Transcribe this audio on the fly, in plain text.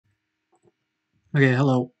Okay,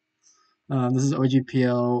 hello. This is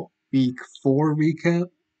ogpl week 4 recap.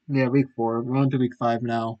 Yeah, week 4. We're on to week 5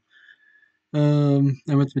 now. I'm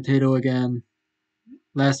with Potato again.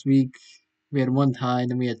 Last week we had one tie,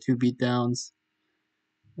 then we had two beatdowns.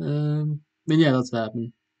 But yeah, that's what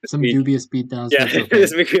happened. This Some week. dubious beatdowns, but Yeah, it's okay.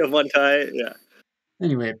 this week we have one tie. Yeah.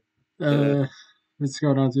 Anyway, Uh, let's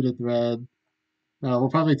go down to the thread. We'll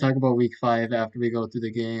probably talk about week 5 after we go through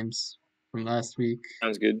the games from last week.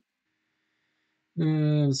 Sounds good.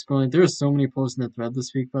 Scrolling. There were so many posts in the thread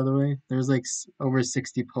this week, by the way. There's like over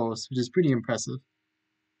 60 posts, which is pretty impressive.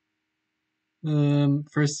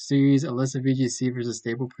 First series, Alyssa VGC versus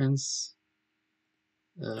Stable Prince.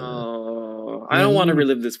 Uh, I yeah, don't want to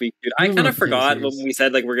relive this week, dude. this I is more kind a of potato forgot when series. we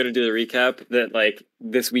said like we're gonna do the recap that like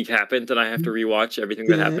this week happened and I have to rewatch everything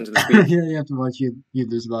that Yeah, happens this yeah, week. you have to watch you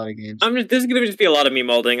lose a lot of games. This is gonna just be a lot of me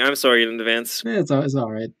molding. I'm sorry in advance. Yeah, it's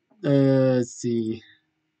all right. Let's see.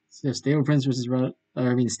 So Stable Prince versus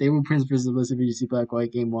Stable Prince versus Alyssa VGC Black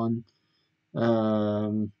White game one.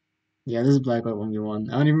 Um, yeah, this is Black White 1v1.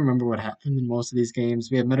 I don't even remember what happened in most of these games.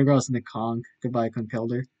 We had Metagross and the Conk. Goodbye,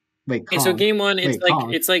 Conkelder. Wait, Okay, so Conk. game one, Wait,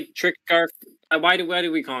 Conk. it's like trick scarf. Why do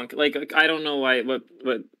we conk? I don't know why. What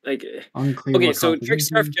like? Unclear Okay, what so Conk is trick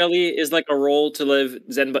scarf into. jelly is like a roll to live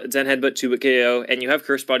Zen headbutt two KO, and you have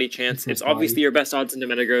curse body chance. It's First body. obviously your best odds into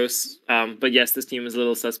Metagross. But yes, this team is a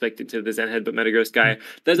little suspect to the Zen headbutt Metagross guy.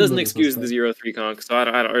 That A doesn't little excuse the suspect. 0-3 conk. So I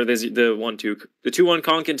don't or the 1-2, the 2-1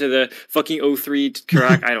 conk into the fucking 0-3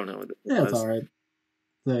 Karak. I don't know what it Yeah, it's was. alright.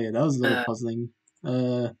 So yeah, that was a little Uh, puzzling.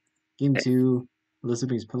 Uh, game two, Alyssa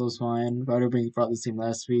brings Pillow Swine. Brought this team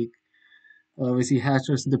last week. We see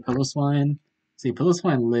Hacktress into Pillow Swine. See, Pillow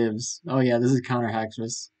Swine lives. Oh yeah, this is counter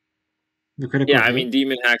Hacktress. The yeah, critical I hit. mean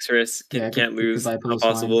Demon Haxorus Yeah, can't lose. goodbye Pillow Not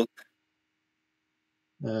Swine. possible.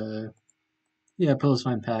 Uh, yeah, Pillow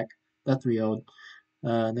Swine pack. That 3-0'd.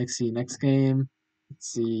 Next game. Let's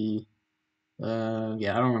see. Yeah,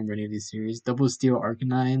 I don't remember any of these series. Double Steel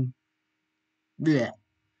Arcanine. Yeah.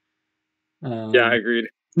 Yeah, I Um, agreed.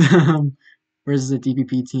 versus a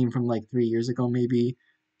DPP team from like 3 years ago, maybe.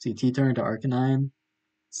 See T-Turn to Arcanine.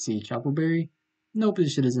 See Choppleberry. Nope,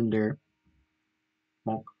 this shit isn't dirt.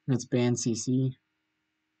 Bonk. Let's ban CC.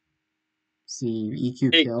 See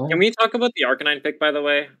EQ Hey, can kill. we talk about the Arcanine pick, by the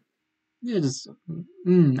way? Yeah, just.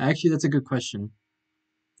 Actually, that's a good question.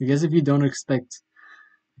 I guess if you don't expect.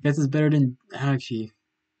 I guess it's better than. Actually.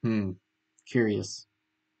 Hmm. Curious.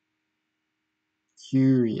 I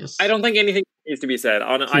Curious. don't think anything needs to be said.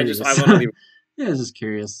 I Curious. want to leave. Yeah, just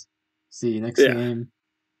curious. See, next Yeah, game.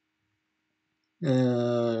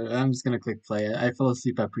 I'm just gonna click play. I fell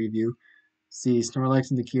asleep at preview. See,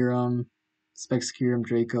 Snorlax into Kyurem, Specs Kyurem,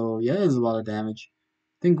 Draco. Yeah, there's a lot of damage.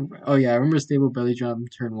 Oh yeah, I remember Stable Belly Drum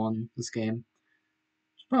turn 1 this game.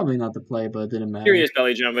 It's probably not the play, but it didn't matter. serious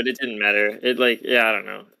belly jump, but it didn't matter. It yeah, I don't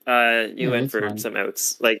know. You Yeah, went it's for fine. some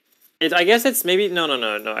outs. I guess it's maybe no.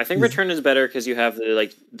 I think Is return is better because you have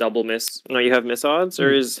the double miss. No, you have miss odds,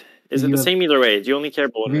 or yeah, is it you the have same either way? Do you only care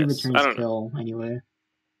about one three miss? I returns don't know. kill anyway.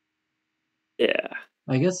 Yeah.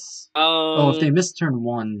 I guess. Oh, if they Um. miss turn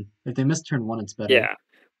 1, it's better. Yeah.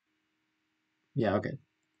 Yeah, okay.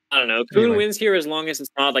 I don't know. Kuhn Anyway. wins here as long as it's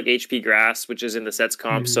not like HP Grass, which is in the sets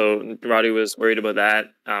comp. hmm So Radu was worried about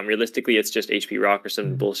that. Realistically, it's just HP Rock or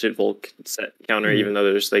some hmm bullshit Volk set counter. Yeah, Even though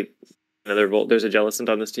there's like another Volt, there's a Jellicent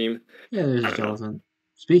on this team. yeah. There's I a don't know. Jellicent.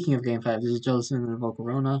 Speaking of Game 5, there's a Jellicent and a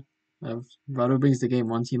Volcarona. Vado brings the Game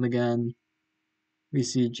 1 team again. We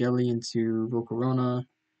see Jelly into Volcarona.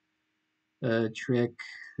 Trick.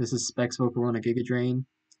 This is Specs Volcarona Giga Drain.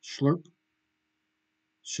 Slurp.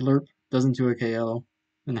 Slurp does into a KO.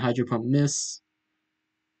 And Hydro Pump miss.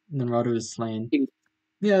 And then Rado is slain.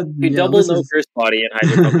 Yeah, You yeah, double this no is. curse body and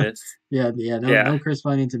Hydro Pump miss. Yeah, Yeah, no curse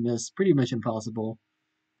finding to miss. Pretty much impossible.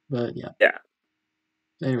 But yeah. yeah.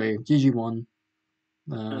 Anyway, GG1.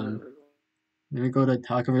 Uh, Um, then we go to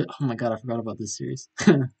talk about. Oh my god, I forgot about this series.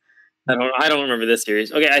 I don't remember this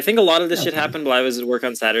series. Okay, I think a lot of this That's shit fine. happened while I was at work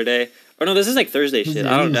on Saturday. Or no, this is like Thursday shit. Yeah, these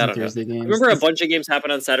are I some don't know. Thursday I games. remember a bunch of games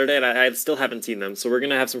happened on Saturday, and I still haven't seen them. So we're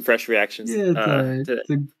gonna have some fresh reactions Yeah, it's alright. today.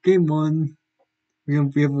 So game one, we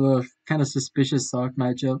have a kind of suspicious sock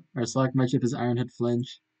matchup. Our sock matchup is Ironhead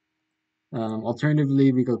Flinch.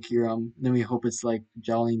 Alternatively, we go Kiram. Then we hope it's like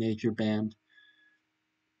Jolly Nature Band,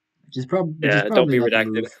 which is Yeah, don't probably be not the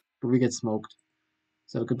redacted. move, but we get smoked.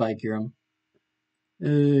 So goodbye, Kiram.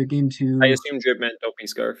 Game I two. assume drip meant dopey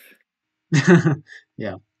scarf.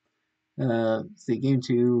 Yeah. See, game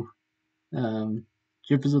two. Um,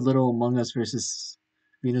 Drip is a little Among Us versus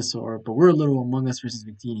Venusaur, but we're a little Among Us versus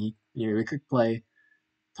Victini. Here, we could play.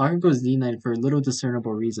 Taco goes D9 for a little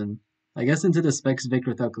discernible reason. I guess into the Specs Vic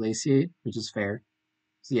without Glaciate, which is fair.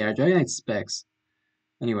 So yeah, Dragonite Specs.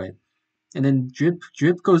 Anyway, and then Drip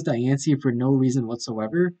goes Diancie for no reason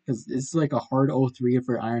whatsoever because it's like a hard 0-3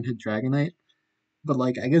 for Ironhead Dragonite. But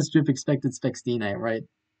like I guess Drip expected Specs D-Knight, right?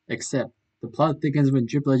 Except the plot thickens when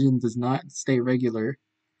Drip Legend does not stay regular.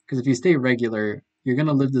 Because if you stay regular, you're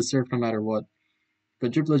gonna live the surf no matter what.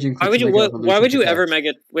 But Drip Legend Why clicks would you Mega what? Why Evolution would you ever Protect.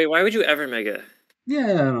 mega? Wait, why would you ever mega? Yeah,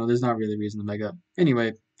 I don't know. There's not really a reason to Mega.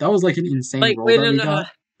 Anyway, that was like an insane Like, roll wait, that no, we no, got.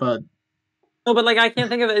 But no, but like, I can't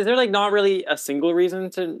think of. Is there like not really a single reason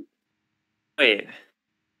to wait?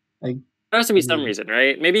 like, There has to I be some mean, reason,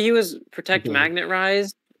 right? Maybe he was protect okay. magnet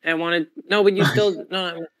rise and wanted no, but you still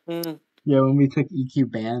no. Yeah, when we click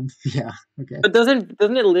EQ band. Yeah, okay. But doesn't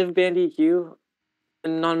it live band EQ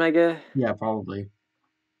in non mega? Yeah, probably.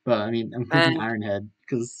 But I mean, I'm clicking Ironhead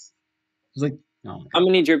because it's like, oh my I'm god.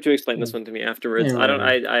 gonna need Drip to explain Yeah, this one to me yeah, afterwards. I don't.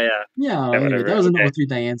 whatever. Yeah, Yeah, anyway, whatever. that was an Okay. 0-3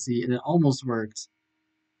 Diancie, and it almost worked.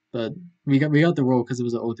 But we got the roll because it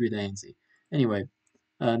was an 0-3 Diancie. Anyway,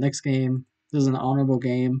 next game. This is an honorable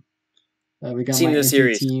game. We got Seen my the entry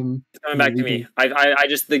series. team. It's coming Yeah, back we to me. can. I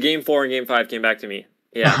just the game 4 and game 5 came back to me.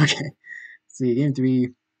 Yeah. Okay. See, game three.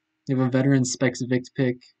 We have a veteran Specs Vic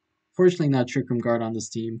pick. Fortunately, not Trick Room Guard on this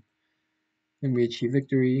team. And we achieve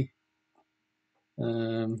victory.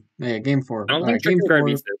 Yeah, game four. I don't All think right, game Tricking Guard four.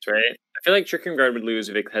 beats this, right? I feel like Tricking Guard would lose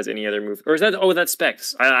if it has any other move. Or is that that's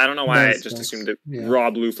Specs. I don't know why I That's just assumed Specs. it Yeah.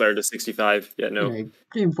 raw blue flare to 65. Yeah, no. Anyway,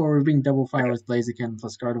 game four, we're being double fire Okay. with Blaziken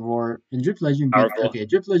plus Gardevoir. And Drip Legend beat. Powerful. Okay,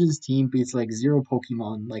 Drip Legend's team beats like zero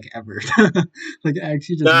Pokemon, like ever. Like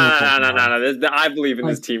actually just no Pokemon. No. I believe in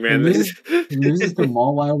Like this team, it man. loses, it loses to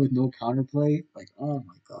Mawile with no counterplay. Like, oh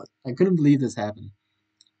my god, I couldn't believe this happened.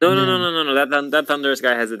 No, And no, no, then, no, no, no. That Thunderous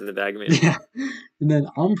guy has it in the bag, man. yeah, and then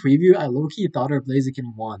on preview, I low key thought our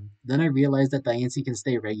Blaziken won. Then I realized that Diancie can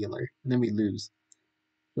stay regular, and then we lose.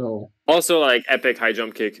 So, Also, like epic high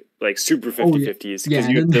jump kick, like super oh yeah, 50-50s yeah, because and you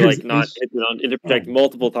then have to there's like not H. hit it on into Oh protect my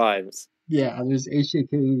multiple god. times. Yeah, there's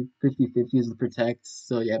HJK 50/50 with protect.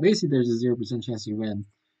 So yeah, basically there's a 0% chance you win.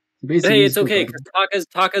 So But basically hey, we it's just go okay guard. because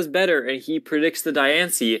Taka's better and he predicts the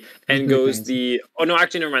Diancie Just and predict goes Diancie. the oh no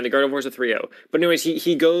actually never mind the Gardevoir's a 3-0. But anyways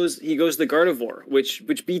he goes the Gardevoir which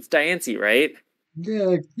beats Diancie, right?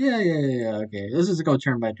 Yeah. Okay, let's just go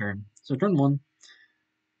turn by turn. So turn one.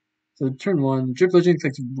 So turn one, Drip Legend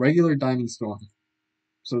clicks regular Diamond Storm.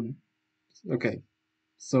 So okay.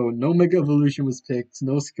 So no Mega Evolution was picked,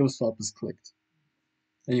 no skill swap was clicked.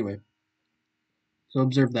 Anyway, so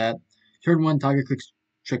observe that. Turn one, Taga clicks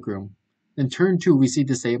Trick Room. Then turn two, we see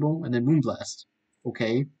Disable, and then Moonblast.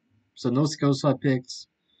 Okay. So no skill swap picked.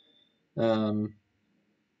 Um,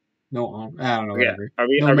 no, I don't know, Yeah. whatever. Are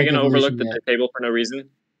we No are we Mega gonna overlook Evolution the yet. table for no reason?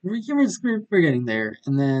 We're getting there.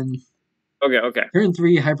 And then Okay. turn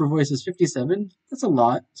three, Hyper Voice is 57. That's a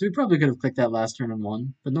lot. So we probably could have clicked that last turn and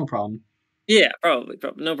won, but no problem. Yeah, probably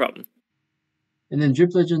no problem. And then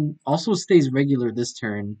Drip Legend also stays regular this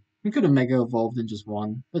turn. We could have Mega Evolved and just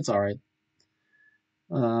won. That's alright.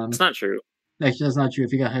 It's Um, not true. actually, that's not true.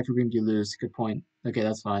 If you got Hyper Beamed, you lose. Good point. Okay,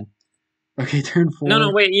 that's fine. Okay, turn No,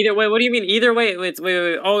 four. wait. Either way, what do you mean? Either way, wait.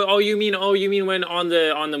 You mean when on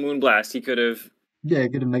the Moonblast he could have Yeah,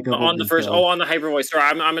 could have Mega on Evolved the and first kill. on the Hyper Voice. Sorry,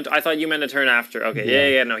 I thought you meant a turn after.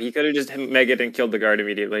 Okay, Yeah. no, he could have just Megaed and killed the guard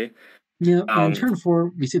immediately. Yeah, and then Um, turn four,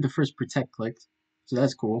 we see the first Protect clicked. So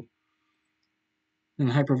that's cool.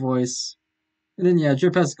 And Hyper Voice. And then, yeah,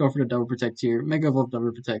 Drip has to go for the Double Protect here. Mega Evolve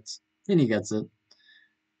Double Protect. And he gets it.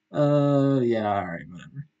 Yeah, alright,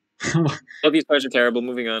 whatever. both these cards are terrible.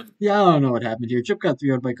 Moving on. Yeah, I don't know what happened here. Chip got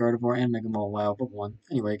 3-0'd by Gardevoir and Mega Mall. Wow, but won.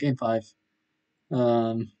 Anyway, game five.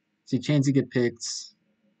 See Chansey get picked.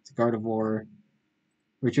 It's Gardevoir.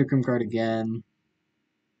 We Trick Room Guard again.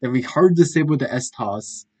 Then we hard disable the S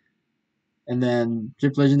toss. And then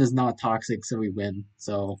Drip Legend is not toxic, so we win.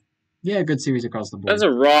 So yeah, good series across the That's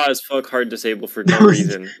board. a raw as fuck hard disable for no No,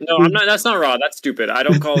 reason. No, I'm not. That's not raw. That's stupid. I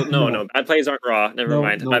don't call. no, No. Bad plays aren't raw. Never no,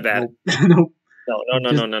 mind. My no, bad. no, no.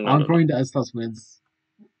 Just No. encoring the S toss wins.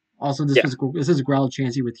 Also, Yeah. this is Growl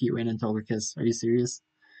Chansey with Heat Rain and Togekiss. Are you serious?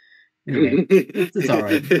 Anyway, it's all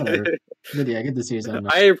right. Whatever. But yeah, get the series on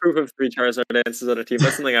I approve of 3 Charizard dances on a team.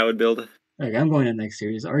 That's something I would build. Okay, I'm going to the next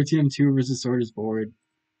series. RTM2 versus Sworder's Board.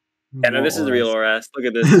 Yeah, no, More this is real ORS. ORAS. Look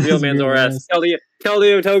at this. Real This is man's real ORAS. ORS.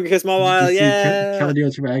 Keldeo, Togekiss, You can Mawile. see Yeah. Keldeo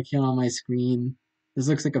Terrakion on my screen. This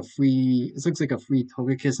looks like a free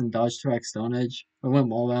Togekiss and Dodge Track Stone Edge. I went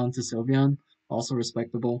Mawile into Sylveon. Also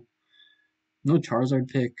respectable. No Charizard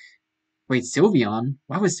pick. Wait, Sylveon?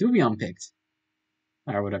 Why was Sylveon picked?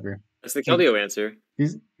 Alright, whatever. That's the Like, Keldeo answer.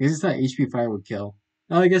 he's just thought HP Fire would kill.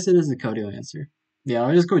 Oh, I guess it is the Keldeo answer. Yeah,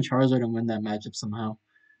 I'll just go Charizard and win that matchup somehow.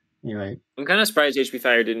 Anyway. I'm kind of surprised HP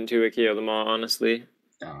Fire didn't 2 KO them all, honestly.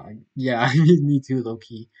 Yeah, me too, low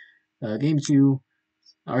key. Game two.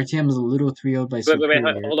 RTM is a little 3-0'd by Wait, Superior.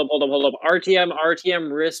 hold up.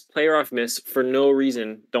 RTM risk player off miss for no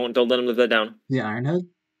reason. Don't let him live that down. The Ironhead?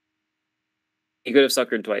 He could have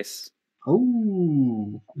suckered twice.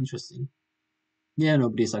 Oh, interesting. Yeah,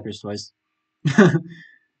 nobody suckers twice. Game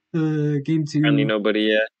Apparently 2. nobody.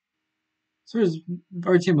 Yeah. So there's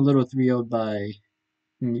RTM a little 3-0'd by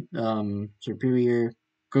Superior.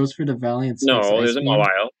 Goes for the Valiant Specs No, Ice there's a Beam.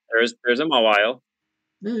 Mawile. There's a Mawile.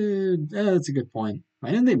 That's a good point. Why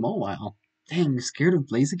didn't they Mawile? Dang, scared of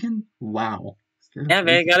Blaziken? Wow. Scared of Yeah,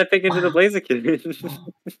 man, Blaziken. gotta pick into the Wow.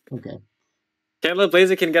 Blaziken. Okay. Can't let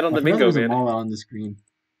Blaziken get on I the forgot there bingo, was a man. Mawile on the screen.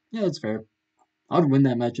 Yeah, that's fair. I'd win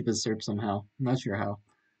that matchup as Serp somehow. I'm not sure how.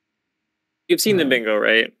 You've seen the Uh, bingo,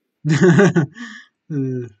 right? uh,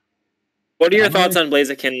 What are your thoughts Dynamite?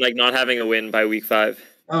 on Blaziken like not having a win by week 5?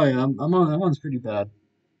 Oh yeah, I'm on that one's pretty bad.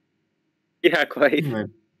 Yeah, quite. Anyway,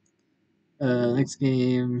 next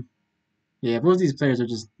game. Yeah, both these players are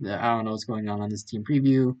just I don't know what's going on this team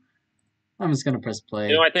preview. I'm just gonna press You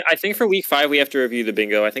know, play. I think for week 5 we have to review the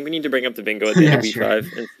bingo. I think we need to bring up the bingo at the end Yeah, of week sure. 5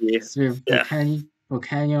 and see. So we have Yeah.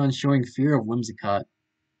 Volcanion showing Fear of Whimsicott,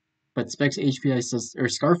 but Specs HPI says or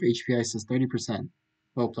Scarf HPI says 30%.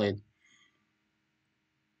 Well played.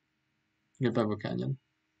 Goodbye, Volcanion.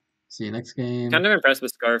 See you next game. Kind of impressed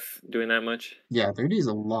with Scarf doing that much. Yeah, 30 is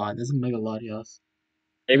a lot. That's a mega lot, yes.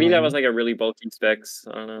 Maybe Anyway, that was like a really bulky Specs.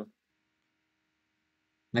 I don't know.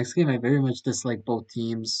 next game I very much dislike both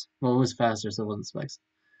teams. Well, it was faster, so it wasn't Specs.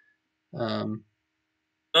 Um,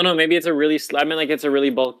 Oh no, maybe it's a really. I mean, like it's a really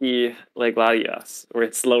bulky like Latias, where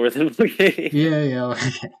it's slower than Volcanion. yeah,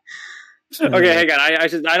 okay. Okay, hang on. I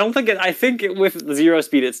should. I don't think it. I think with 0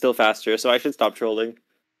 speed, it's still faster. So I should stop trolling.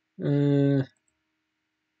 Uh,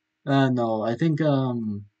 no, I think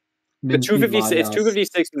The min speed 256. It's Latias.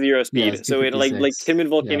 256 with 0 Yeah, it's speed. So it like 256. Tim and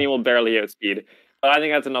Yeah. Volcanion will barely outspeed. But I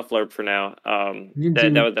think that's enough flurp for now. Game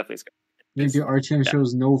That two, was definitely scary. game two, RTM Yeah.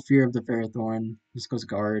 shows no fear of the Ferrothorn. Just goes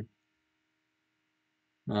guard.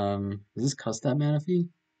 Is this cuss that Manaphy?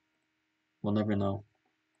 We'll never know.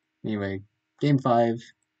 Anyway, game 5.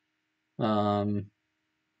 Yeah,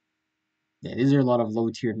 these are a lot of low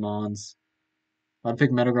tiered mons. I'd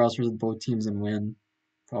pick Metagross for both teams and win,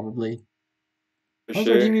 probably. For How's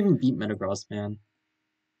our sure. team even beat Metagross, man?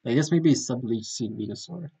 I guess maybe Sub-Leech Seed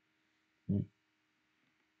Venusaur.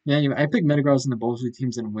 Yeah, anyway, I pick Metagross in the both of the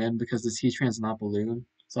teams and win because the Heatran's not Balloon,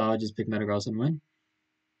 so I'll just pick Metagross and win.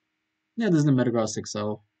 Yeah, this is the Metagross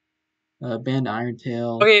 6-0. Banned Iron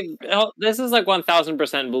Tail. Okay, this is like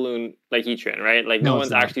 1000% balloon like Heatran, right? Like no No, it's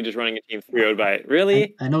one's not. actually just running a team 3 by it.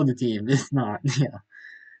 Really? I know the team. It's not. Yeah,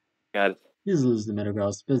 God. you just lose the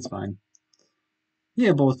Metagross, but it's fine.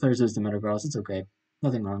 Yeah, both players lose the Metagross. It's okay.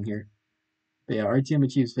 Nothing wrong here. But yeah, our team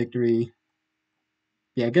achieves victory.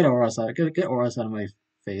 Yeah, get Oros out. Get Oros out of my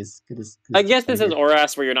face. Get this I guess this is tiger.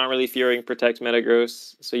 Oras where you're not really fearing protect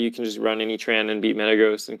Metagross, so you can just run any Tran and beat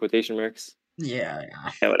Metagross in quotation marks. Yeah.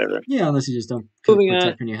 Yeah, whatever. Yeah, unless you just don't Moving on.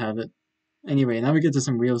 protect when you have it. Anyway, now we get to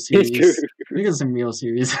some real It's true. series. We get to some real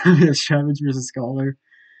series. We have Savage versus Scholar.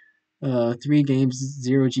 3 games,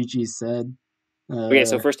 0 GG said. Okay,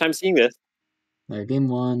 so first time seeing this. Game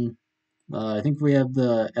 1. I think we have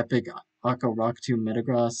the epic Aqua Rock 2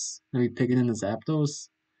 Metagross, and we pick it in the Zapdos.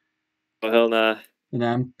 Oh hell nah. And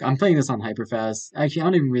I'm playing this on Hyperfast. Actually, I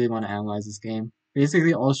don't even really want to analyze this game.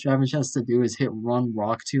 Basically, all Stravage has to do is hit Run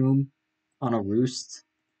Rock Tomb on a Roost,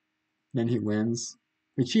 then he wins,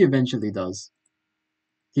 which he eventually does.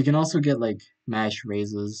 He can also get like Mash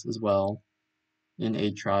Raises as well in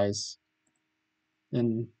 8 tries,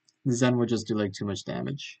 and Zen would just do like too much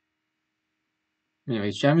damage.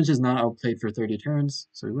 Anyway, Stravage is not outplayed for 30 turns,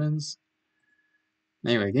 so he wins.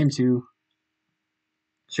 Anyway, game 2.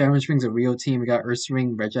 Stravage brings a real team. We got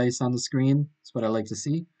Ursaring Regice on the screen. That's what I like to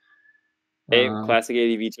see. Hey, classic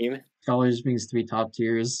ADV team. Scholars brings 3 top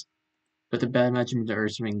tiers, but the bad matchup into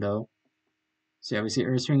Ursaring though. So yeah, we see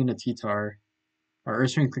Ursaring and a T-Tar. Our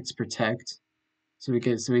Ursaring clicks Protect, so we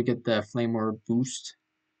get the Flame Orb boost.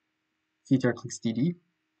 T-Tar clicks DD,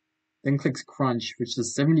 then clicks Crunch, which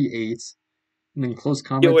does 78, and then Close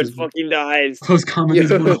Combat Yo, it is fucking dies.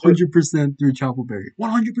 100% through Chapel Berry.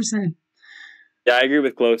 100%. Yeah, I agree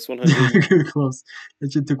with close 100. Close.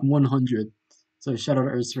 That shit took 100. So shout out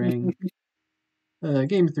Ursaring.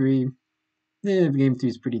 Game 3. Yeah, game 3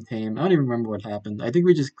 is pretty tame. I don't even remember what happened. I think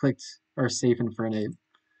we just clicked our safe Infernape.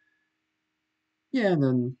 Yeah, and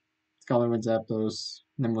then Scholar went Zapdos,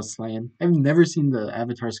 and then was slain. I've never seen the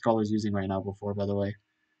avatar Scholars using right now before, by the way.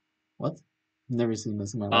 What? Never seen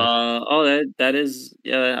this in my life. That is,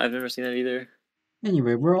 yeah, I've never seen that either.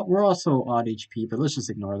 Anyway, we're also odd HP, but let's just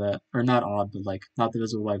ignore that. Or not odd, but like not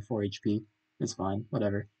divisible by 4 HP. It's fine,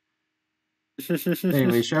 whatever.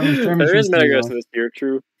 Anyway, Sherman There is Metagross Trio. in this tier,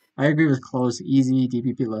 true. I agree with close, easy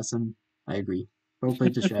DPP lesson. I agree. Well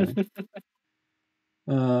played to Sherman.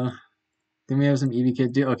 Uh, then we have some EV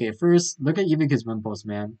Kid. Okay, first look at EV Kid's win post,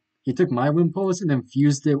 man. He took my win post and then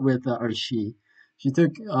fused it with or she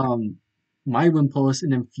took my win post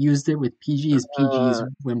and then fused it with PG's Uh,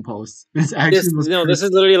 win post. It's actually this the most no, this is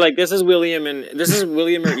cursed. literally like this is William or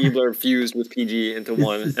Ebler fused with PG into It's,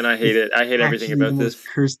 one, it's and I hate it. I hate everything actually the about most this.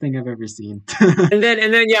 cursed thing I've ever seen. And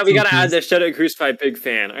then yeah, we So gotta add cursed. the Shut Out Crucified Pig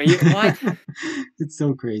fan. Are you what? It's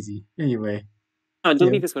so crazy. Anyway, Oh, yeah.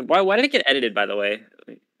 delete this one. Why did it get edited? By the way,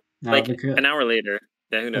 Now like because an hour later.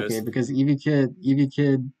 Yeah, who okay, knows? because Eevee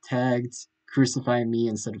Kid tagged Crucify Me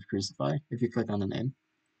instead of Crucify if you click on the name.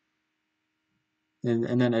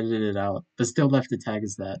 And then edited it out, but still left the tag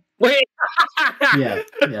as that. Wait. Yeah,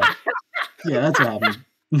 yeah, yeah. That's what happened.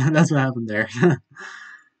 That's what happened there.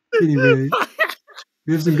 Anyway,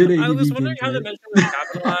 we have some good I was ADV wondering how the gameplay. mention was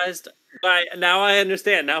capitalized, but now I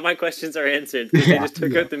understand. Now my questions are answered because they Yeah, just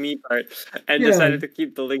took yeah, out the me part and yeah, decided to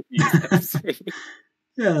keep the link to F3.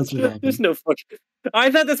 yeah. That's what There's happened. no fucking.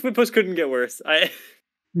 I thought this post couldn't get worse.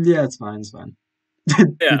 Yeah, it's fine. It's fine.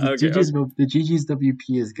 Yeah, The okay, okay. GG's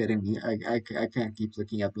WP is getting me. I can't keep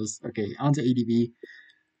looking at this. Okay, on to ADV.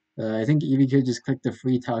 I think EVK just clicked the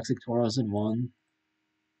free Toxic Tauros and won.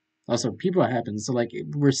 Also, people are happen. So like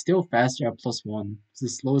we're still faster at +1. It's the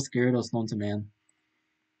slowest Gyarados known to man.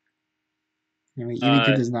 Anyway,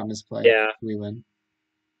 EVK Uh, does not misplay. yeah, We win.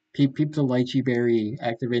 Peep the Lychee Berry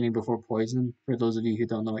activating before poison. For those of you who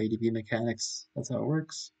don't know ADB mechanics, that's how it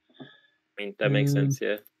works. I mean that makes sense.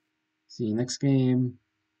 Yeah. See, next game.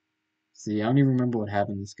 See, I don't even remember what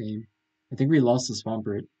happened this game. I think we lost the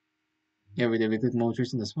Swampert. Yeah, we did. We clicked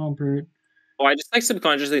Moltres in the Swampert. Oh, I just like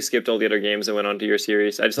subconsciously skipped all the other games and went on to your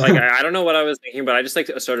series. I just like I don't know what I was thinking, but I just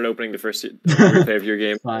like started opening the first replay of your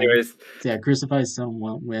game. Fine. Anyways, So yeah, Crucify's Son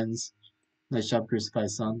wins. Nice job,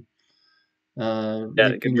 Crucify's Son. yeah,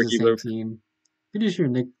 Nick good brings work, the same Ebler. team. Pretty sure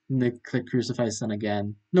Nick clicked Crucify's Son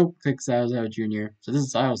again. Nope, clicked Zao Jr. So this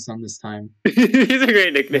is Zao's son this time. These are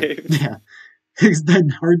great nicknames. Yeah. It's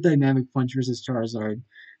the hard dynamic punch versus Charizard.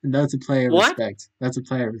 And that's a play of What? respect. That's a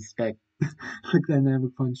play of respect. Hard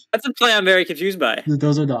dynamic punch. That's a play I'm very confused by.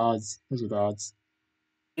 Those are the odds. Those are the odds.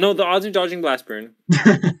 No, the odds are dodging Blast Burn. Those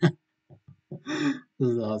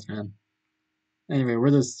are the odds, man. Anyway,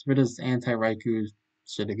 we're this anti Raikou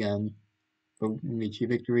shit again. But Michi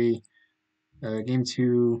victory. Game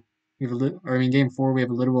 2, we have game 4, we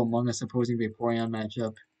have a little Among Us opposing Vaporeon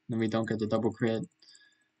matchup. Then we don't get the double crit.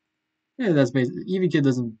 Yeah, that's basically. Eevee Kid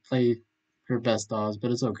doesn't play her best odds,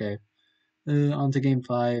 but it's okay. On to game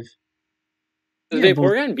 5. Does Yeah, both.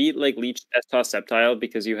 Vaporeon beat like Leech Estos Sceptile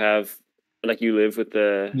because you have like you live with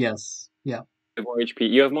the Yes. Yeah. more HP?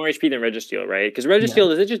 You have more HP than Registeel, right? Because Yeah. Registeel,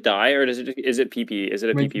 does it just die or is it PP? Is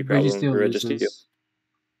it a PP problem Registeel for Registeel? loses.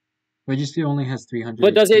 Registeel only has 300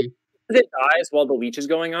 But HP. does it dies while the leech is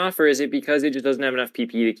going off, or is it because it just doesn't have enough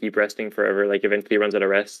PP to keep resting forever? Like eventually it runs out of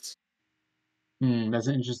rests. That's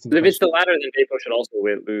an interesting If it's the question. latter, then Vapo should also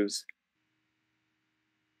lose.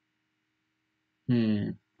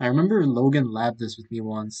 I remember Logan labbed this with me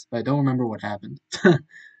once, but I don't remember what happened.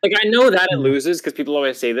 Like I know that it Yeah. loses because people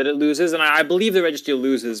always say that it loses, and I believe the Registeel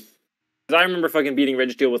loses. Because I remember fucking beating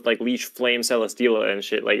Registeel with like Leech, Flame, Celesteela, and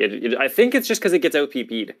shit. Like I think it's just because it gets out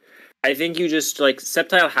PP'd. I think you just like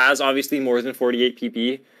Sceptile has obviously more than 48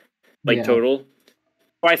 PP, like Yeah. total.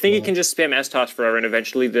 But I think Yeah. it can just spam S-Toss forever, and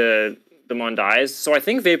eventually the Mon dies. So I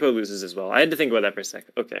think Vapo loses as well. I had to think about that for a sec.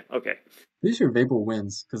 Okay. Pretty sure Vapor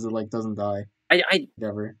wins because it like doesn't die. I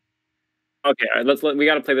Whatever. okay. All right, we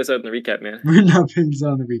got to play this out in the recap, man. We're not putting this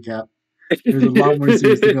on the recap. There's a lot more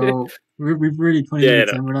series to go. We've already 20 Yeah,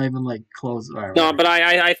 minutes no. in. We're not even like close. All right, No, whatever. but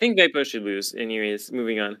I think Vapo should lose. Anyways,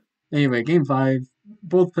 moving on. Anyway, game 5.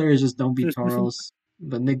 Both players just don't beat Tauros,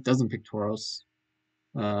 but Nick doesn't pick Tauros.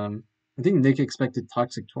 I think Nick expected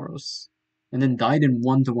Toxic Tauros, and then died in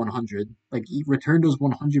 1 to 100. Like he returned those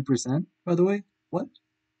 100%. By the way, what?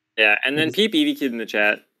 Yeah, and then Like, Peep Eevee Kid in the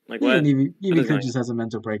chat. Like yeah, what? and Eevee What is Kid going just has a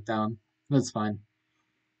mental breakdown. That's fine.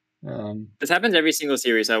 This happens every single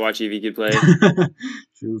series I watch Eevee Kid play.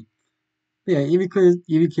 True. Yeah,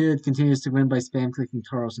 Eevee Kid continues to win by spam clicking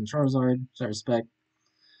Tauros and Charizard, which I respect.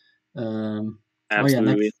 Oh yeah,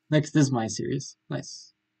 Absolutely. next is my series.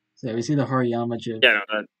 Nice. So yeah, we see the Hariyama GIF Yeah,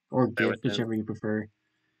 no, or that GIF, with them. whichever you prefer.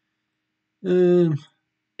 Um,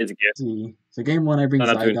 It's a gift. see. So game 1, I bring Not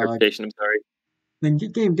up to Zydog. interpretation. I'm sorry. Then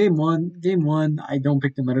game one, I don't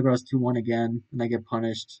pick the Metagross 2-1 again, and I get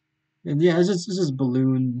punished. And yeah, it's just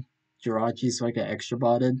balloon Jirachi, so I get extra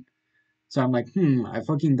botted. So I'm like, I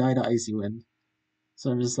fucking died to Icy Wind.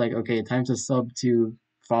 So I'm just like, okay, time to sub to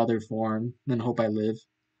father form, then hope I live.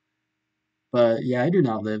 But yeah, I do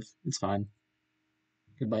not live. It's fine.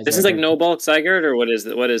 Goodbye, This is like Zygarde. no bulk Zygarde, or what is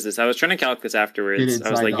it? What is this? I was trying to calc this Dude, afterwards. it's I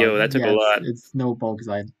was like, yo, Zydog. that took a Yeah, lot. it's no bulk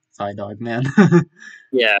Zydog, man.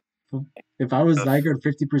 Yeah. If I was Zygarde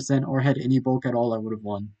 50% or had any bulk at all, I would have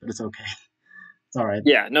won. But it's okay. It's all right.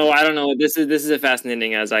 Yeah. No, I don't know. This is a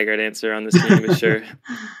fascinating Zygarde answer on this game, for sure.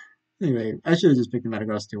 Anyway, I should have just picked the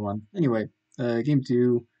Metagross 2-1. Anyway, game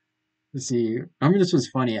two. Let's see. I remember this was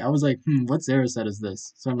funny. I was like, what Zero set is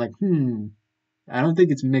this? So I'm like, I don't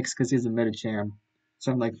think it's mixed because he has a Medicham.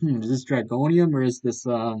 So I'm like, is this Dragonium or is this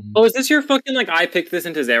Oh, is this your fucking like I picked this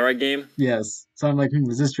into Zera game? yes. So I'm like,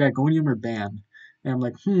 is this Dragonium or Band? And I'm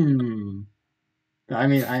like, I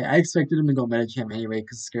mean, I expected him to go Medicham anyway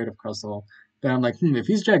because scared of Crustle. But I'm like, if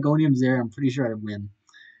he's Dragonium Zera, I'm pretty sure I'd win.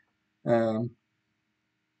 Um,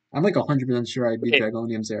 I'm like 100% sure I'd beat Okay.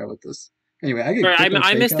 Dragonium Zera with this. Anyway, I get Sorry, crit by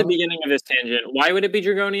I Fake missed the Out. beginning of this tangent. Why would it be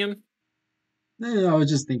Dragonium? I was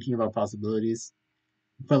just thinking about possibilities.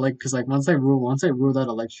 But like, cause like once I rule that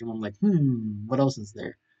Electrum, I'm like, what else is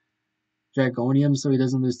there? Dragonium, so he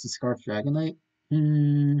doesn't lose to Scarf Dragonite.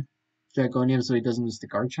 Dragonium, so he doesn't lose to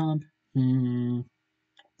Garchomp.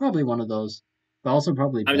 Probably one of those. But also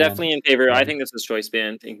probably I'm Band. definitely in favor. I Yeah, think this is choice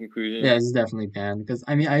band in conclusion. yeah, it's definitely Band because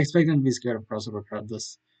I mean I expect him to be scared of Crossover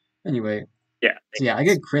regardless. Anyway, Yeah. so yeah, I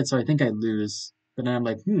get crit, so I think I lose. But then I'm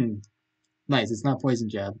like, nice, it's not Poison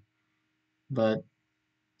Jab. But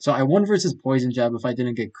so I won versus Poison Jab if I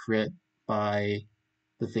didn't get crit by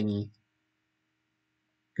the thingy.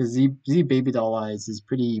 Because Z Baby Doll Eyes is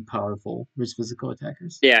pretty powerful versus physical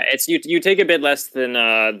attackers. Yeah, it's you take a bit less than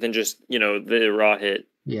just, the raw hit.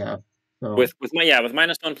 Yeah. So With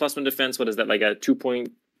 -1 +1 defense, what is that, like a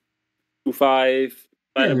 2.25 yeah,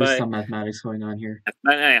 divided there's by? some mathematics going on here.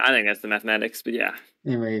 I think that's the mathematics, but yeah.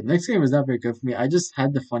 Anyway, next game was not very good for me. I just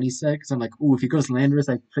had the funny set because I'm like, ooh, if he goes Landorus,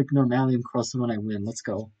 I click Normally and cross him when I win. Let's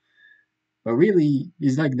go. But really,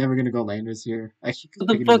 he's like never gonna go Landorus here. I should What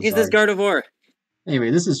pick the it fuck as is this Zard. Gardevoir?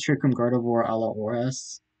 Anyway, this is Trick Room Gardevoir a la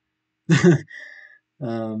Oras.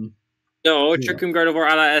 No, Yeah. Trick Room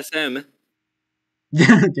Gardevoir a la SM.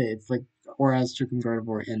 Okay, it's like Oras Trick Room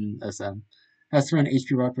Gardevoir in SM. Has to run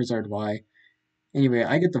HP Rock for Zard Y. Anyway,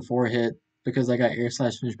 I get the 4 hit because I got Air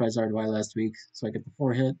Slash finished by Zard Y last week, so I get the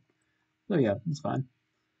 4 hit. So yeah, it's fine.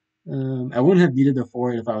 I wouldn't have needed the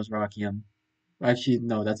 4 hit if I was Rockium. Actually,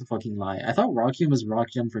 no, that's a fucking lie. I thought Rockium was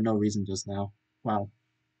Rockium for no reason just now. Wow.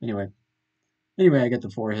 Anyway. I get the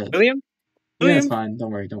 4 hit. William? Yeah, it's William? fine. Don't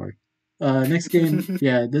worry. Next game,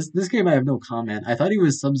 yeah, this game I have no comment. I thought he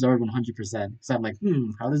was Sub-Zard 100%. So I'm like,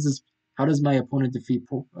 how does my opponent defeat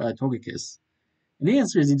Togekiss? And the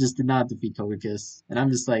answer is he just did not defeat Togekiss. And I'm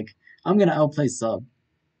just like, I'm gonna outplay Sub.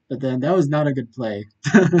 But then that was not a good play.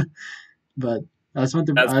 But That's funny.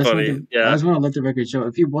 I Yeah. just want to let the record show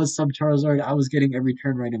if he was Sub Charizard, I was getting every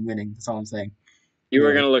turn right and winning. That's all I'm saying. You were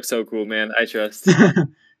Anyway. gonna look so cool, man. I trust.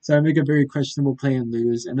 So I make a very questionable play and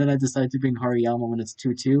lose, and then I decide to bring Hariyama when it's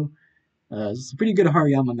 2-2. It's a pretty good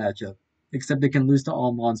Hariyama matchup, except it can lose to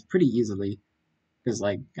all Mons pretty easily. Because,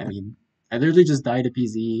 like, I mean, I literally just die to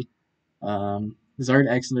PZ. Zard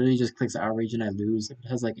X literally just clicks Outrage and I lose if it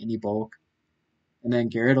has, like, any bulk. And then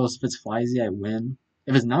Gyarados, if it's Flyzy, I win.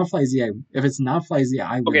 If it's not Flyzy,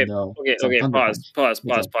 I win, Okay, though. okay, So okay. Thunder Punch.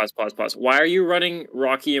 What's up? Pause. Why are you running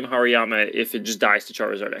Rocky and Hariyama if it just dies to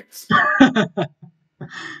Charizard X?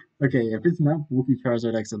 Okay, if it's not Wookiee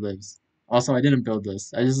Charizard X, it lives. Also, I didn't build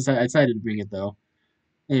this. I decided to bring it though.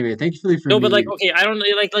 Anyway, thankfully for No, me, but like, okay, I don't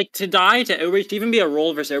like to die to outrage, to even be a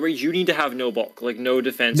roll versus outrage, you need to have no bulk, like no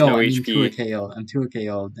defense, no, no I mean HP. 2 KO. I'm 2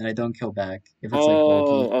 KO, and I don't kill back if it's like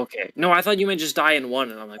Oh, bulky. okay. No, I thought you meant just die in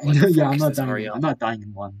one, and I'm like, what the Yeah, fuck is this Hariyama? I'm not dying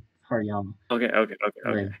in one. Hariyama. Okay.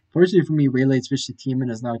 Anyway, fortunately for me, Waylade switched to Team and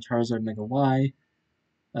is now Charizard Mega Y.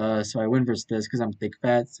 So I win versus this because I'm thick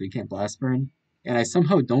fat, so he can't blast burn. And I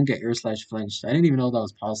somehow don't get Air Slash flinched. I didn't even know that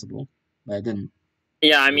was possible, but I didn't.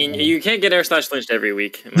 Yeah, I mean, you can't get air slash flinched every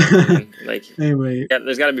week, in my opinion. Like, Anyway, yeah,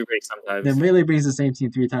 there's got to be breaks sometimes. then Waylay brings the same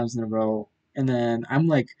team 3 times in a row, and then I'm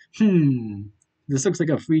like, this looks like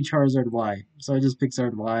a free Charizard Y. So I just pick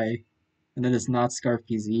Zard Y, and then it's not Scarf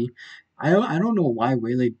PZ. I don't know why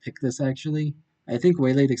Waylade picked this actually. I think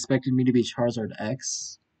Waylade expected me to be Charizard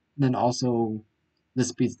X, and then also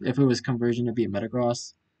this be if it was conversion to be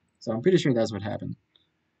Metagross. So I'm pretty sure that's what happened.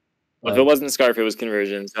 If it wasn't Scarf, it was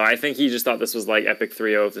conversion. So I think he just thought this was like Epic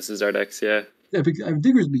 3-0 if this is Zardex, yeah.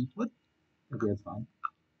 Diggersby, what? Okay, that's fine.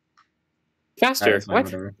 Faster. That's fine, What?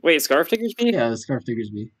 whatever. Wait, Scarf Diggersby? Yeah, the Scarf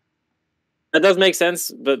Diggersby. That does make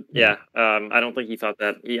sense, but yeah, I don't think he thought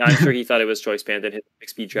that. I'm sure he thought it was Choice Band and his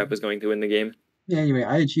speed trap was going to win the game. Yeah, anyway,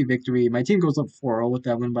 I achieved victory. My team goes up 4-0 with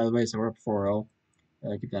that win, by the way, so we're up 4-0.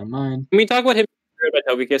 Keep that in mind. Can we talk about him about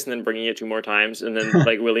Togekiss and then bringing it 2 more times, and then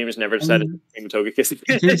like Williams never I decided to mean, bring the Togekiss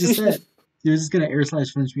he just again? said he was just gonna air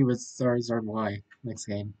slash finish me with Zard Y next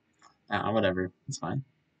game. Whatever. It's fine.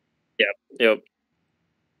 Yeah. Yep.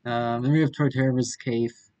 Then we have Torterra versus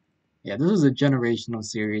Cave. Yeah, this was a generational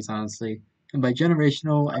series, honestly. And by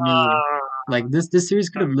generational, I mean like this series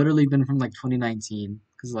could have literally been from like 2019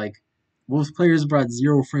 because like both players brought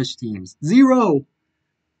 0 fresh teams. 0.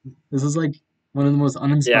 This is like one of the most Yeah.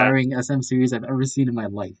 uninspiring SM series I've ever seen in my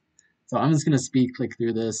life. So I'm just gonna speed click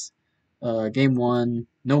through this. Game one,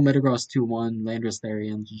 no Metagross 2-1, Landorus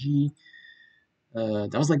Therian, GG.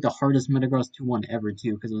 That was like the hardest Metagross 2-1 ever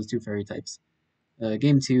too, because it was 2 fairy types.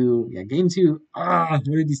 Game two, yeah, game two. What are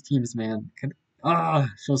these teams, man?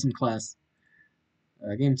 Show some class.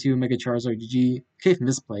 Game two, Mega Charizard, GG. Cave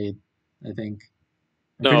misplayed, I think.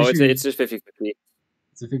 I'm pretty No, sure it's just 50-50.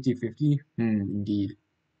 it's a 50-50. Indeed.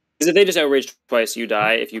 Because if they just outrage twice, you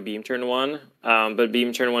die if you beam turn 1. But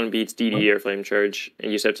beam turn 1 beats What? DD or Flame Charge,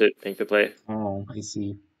 and you just have to make the play. Oh, I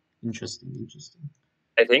see. Interesting.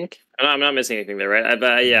 I think I'm not missing anything there, right?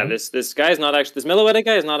 But yeah, What? this guy's not actually this Meloetta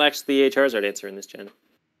guy is not actually a Charizard answer in this gen.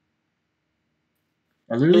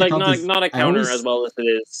 I literally Like thought this. not a counter as well as it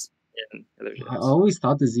is in other I gens. always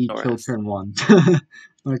thought the Z Or killed else. turn one.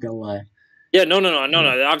 Not gonna lie. Yeah, no.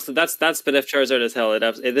 Obviously, that's Spidef Charizard as hell.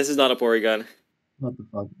 This is not a Porygon. What the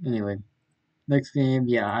fuck? Anyway, next game.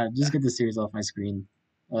 Yeah, I just get the series off my screen.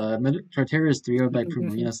 Torterra's 3-0 back from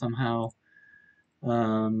Marina somehow.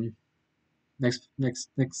 Um, next,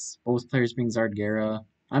 both players being Zardgera.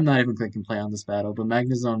 I'm not even clicking play on this battle, but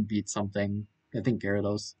Magnezone beat something. I think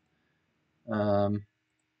Gyarados. Um,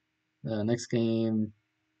 next game,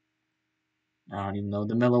 I don't even know.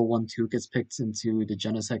 The Mellow 1-2 gets picked into the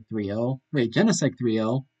Genesect 3-0. Wait, Genesect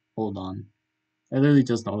 3-0? Hold on. I literally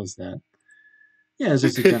just noticed that. Yeah, it's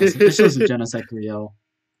just a Genesect. It's just a Genesect 3-0.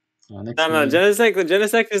 Next No, game.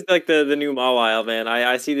 Genesect is like the new Mawile, man.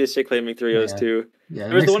 I see this shit claiming 3-0s Yeah. too. Yeah,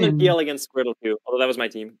 There was the next one in game. PL against Squirtle too, although that was my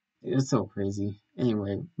team. It's so crazy.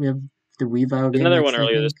 Anyway, we have the Weavile There's game another one next, I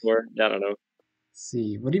earlier this think. tour. Yeah, I don't know. Let's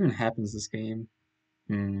see. What even happens this game?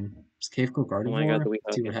 Does Cave go Oh my god, Gardevoir? the week.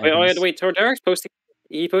 Let's see what Wait, oh yeah, happens. wait. Derek's posting.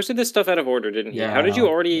 He posted this stuff out of order, didn't he? Yeah, How I did you know.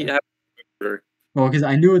 already Yeah. have order? Well, because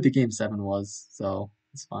I knew what the game 7 was, so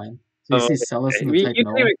it's fine. So you Oh, see okay. Celis in the You type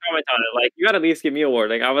couldn't even no. comment on it. Like, you gotta at least give me a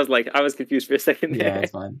warning. I was confused for a second Yeah, there.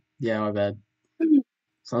 it's fine. Yeah, my bad.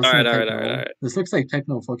 So All let's right, not all right, all right, all Techno. right. This looks like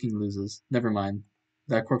Techno fucking loses. Never mind.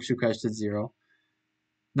 That Corkscrew Crash did 0.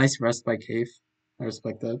 Nice rest by Cave. I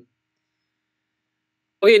respect that.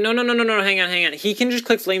 Okay, no. Hang on. He can just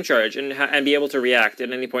click Flame Charge and be able to react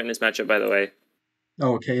at any point in this matchup. By the way,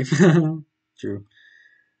 Oh, Cave. True.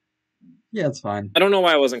 Yeah, it's fine. I don't know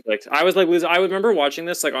why I wasn't clicked. I was like losing. I remember watching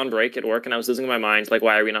this like on break at work, and I was losing my mind. Like,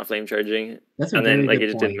 why are we not Flame Charging? That's a And then very like good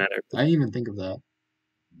it just didn't point. matter. I didn't even think of that.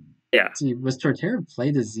 Yeah. See, was Torterra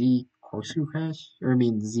play the Z Corkscrew Crash? Or I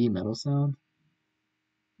mean Z Metal Sound?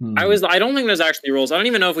 I don't think there's actually rules. I don't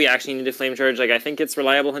even know if we actually need to Flame Charge. Like, I think it's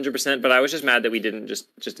reliable 100%, but I was just mad that we didn't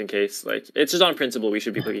just in case. Like, it's just on principle we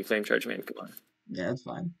should be clicking Flame Charge, man. Come on. Yeah, it's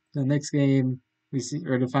fine. The next game we see,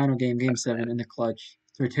 or the final game, game 7 in the clutch.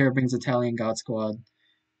 Torterra brings Italian God Squad,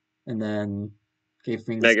 and then Cave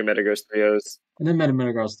brings Mega Metagross 3-0s. and then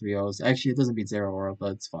Metagross 3-0s. Actually, it doesn't beat Zero Aura,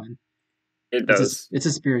 but it's fine. It does. It's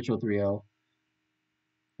a spiritual 3-0.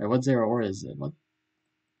 Wait, what Zero Aura is it? What?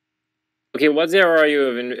 Okay, what Zero are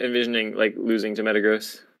you envisioning, like, losing to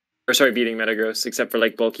Metagross? Or, sorry, beating Metagross, except for,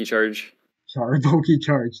 like, Bulky Charge? Bulky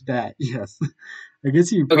Charge, that, yes. I guess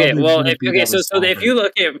you probably Okay, well, if you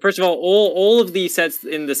look, okay, first of all of the sets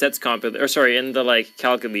in the sets comp, or sorry, in the, like,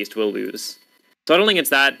 calc at least, will lose. So I don't think it's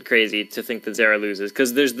that crazy to think that Zera loses,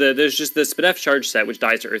 because there's just the Spidef Charge set, which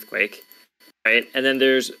dies to Earthquake, right? And then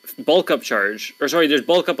there's Bulk Up Charge, or sorry, there's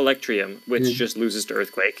Bulk Up Electrium, which just loses to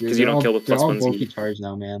Earthquake, because you don't kill with +1Z. They're all Bulky Charge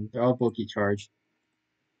now, man. They're all Bulky Charge.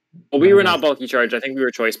 Well, we were not Bulky Charge. I think we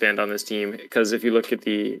were Choice Band on this team, because if you look at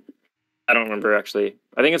the... I don't remember, actually.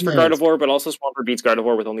 I think it's for Gardevoir, but also Swampert beats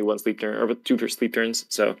Gardevoir with only 1 sleep turn, or with 2 sleep turns,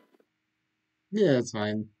 so... Yeah, it's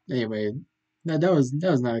fine. Anyway, that was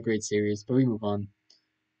not a great series, but we move on.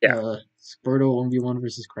 Yeah. Squirtle 1v1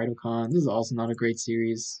 versus Crydocon. This is also not a great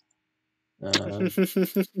series.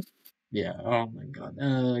 Yeah, oh my god.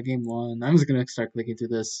 Game 1. I'm just gonna start clicking through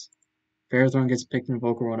this. Ferrothorn gets picked and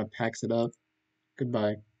Volcarona packs it up.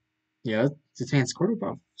 Goodbye. Yeah, it's man, Squirtle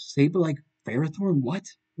brought Sableye Ferrothorn? What?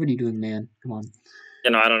 What are you doing, man? Come on.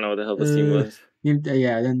 You know, I don't know what the hell this team was.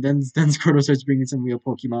 Yeah, then Squirtle starts bringing some real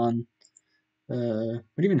Pokemon.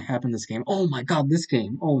 What even happened this game? Oh my god, this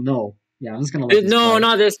game. Oh no. Yeah, I'm just gonna let this No, play.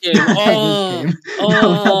 not this game. Oh, this game.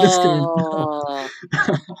 No, not this game.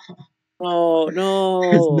 No. Oh There's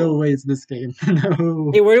no no. way it's this game.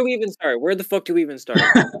 No. Hey, where do we even start? Where the fuck do we even start?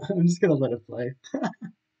 I'm just gonna let it play.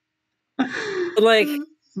 But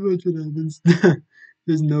Watch what happens.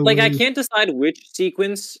 There's no I way. can't decide which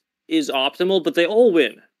sequence is optimal, but they all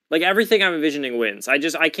win. Like everything I'm envisioning wins. I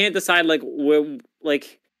can't decide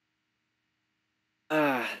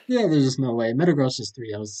ah Yeah, there's just no way. Metagross is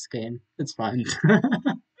 3-0 this game. It's fine.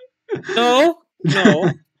 no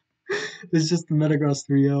no. It's just the Metagross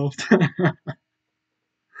 3-0.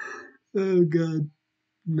 Oh god.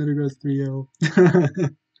 Metagross 3-0.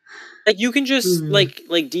 Like you can just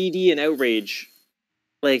DD and outrage.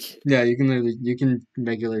 Like Yeah, you can literally you can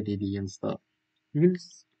regular DD and stuff. You can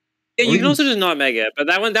just, yeah, or you you can can also just not mega it, but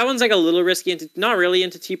that one's like a little risky into not really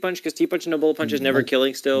into T punch because T punch and no bullet punch is never like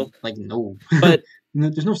killing still. no. But No,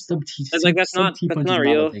 there's no sub T that's sub not T that's punch is not not a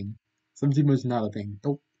real. thing. Sub T punch is not a thing.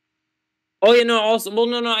 Nope. Oh yeah, no. Also, well,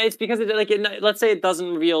 no, it's because let's say it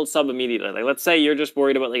doesn't reveal sub immediately. Like, let's say you're just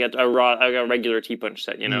worried about like a regular T punch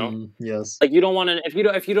set. You know, Yes. like you don't want to if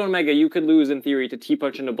you don't mega, you could lose in theory to T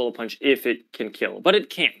punch and a bullet punch if it can kill, but it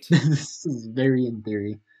can't. This is very in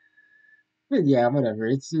theory. But yeah, whatever.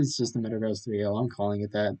 It's just a Metagross 3-0. I'm calling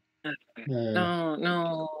it that. No,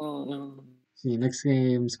 no, no. See, next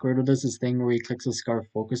game, Squirtle does this thing where he clicks a Scarf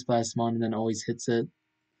Focus Blast mon and then always hits it.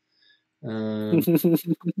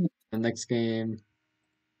 The next game,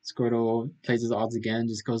 Squirtle plays his odds again,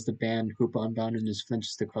 just goes to ban Hoopa Unbound and just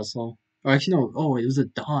flinches to Crustle. Oh, actually, no. Oh, it was a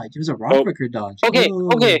dodge. It was a Rock Oh, Breaker dodge. okay, Oh.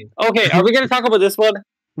 okay, okay. Are we gonna talk about this one?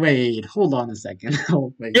 Wait, hold on a second.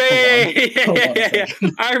 Oh, wait, Yeah, hold yeah, on. yeah, yeah, Hold yeah, on a yeah, yeah.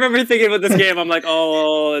 second. I remember thinking about this game. I'm like,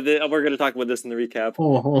 oh, we're gonna talk about this in the recap.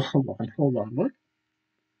 Hold on. What?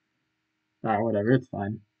 Ah, whatever. It's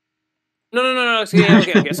fine. No.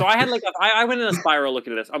 Okay. So I had I went in a spiral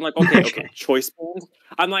looking at this. I'm like, okay, choice band.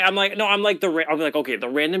 I'm like, okay, the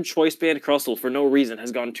random choice band Crustle for no reason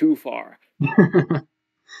has gone too far.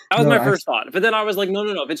 That was No, my I, first thought. But then I was like, no.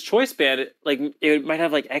 If it's choice band, like it might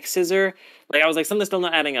have like X scissor. Like I was like, something's still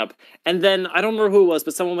not adding up. And then I don't remember who it was,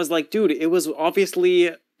 but someone was like, dude, it was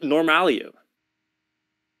obviously Normalium.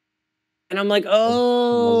 And I'm like, was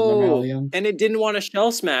oh, Normalium. and it didn't want to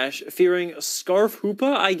shell smash, fearing Scarf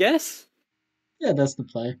Hoopa, I guess. Yeah, that's the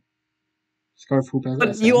play. Scarf Hoop as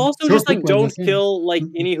But you SM. also Scarf just Hoop like was don't SM. kill like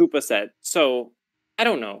any Hoopa set. So I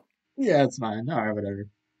don't know. Yeah, it's fine. Alright, whatever.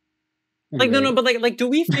 Like Anyway, no, but do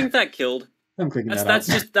we think that killed? I'm clicking that out.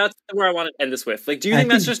 That's where I want to end this with. Like, do you I think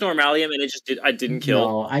that's think just Normalium and I didn't kill?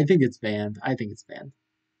 no, I think it's banned. I think it's banned.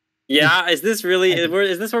 Yeah, is this really I think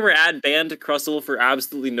is this where we're at banned Crustle for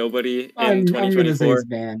absolutely nobody in I'm gonna say it's 2024?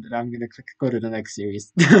 banned, and I'm gonna go to the next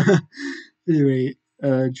series. Anyway,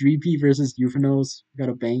 Dreepy versus Euphanos. Got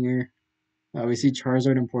a banger. We see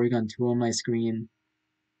Charizard and Porygon 2 on my screen.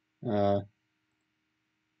 Uh,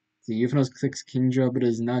 the Euphanos clicks Kingdra, but it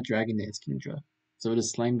is not Dragon Dance Kingdra. So it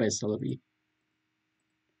is slain by Celebi.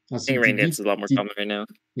 I Also, think Rain Dance is a lot more common right now.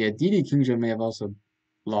 Yeah, DD Kingdra may have also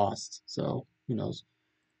lost, so who knows.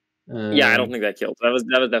 Yeah, I Uh, don't think that killed. That was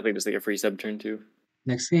definitely just like a free sub turn too.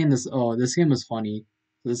 Next game, this game was funny.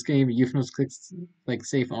 So this game, Euphanos clicks like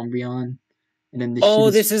safe Umbreon, and then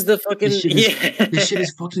Oh, this is the fucking this shit yeah.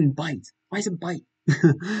 is fucking bite. Why is it bite?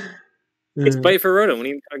 It's uh, bite for Rotom. What are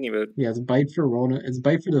you talking about? yeah, it's bite for Rona. It's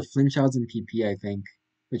bite for the flinch odds and PP, I think,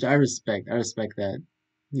 which I respect. I respect that.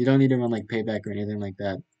 You don't need to run like payback or anything like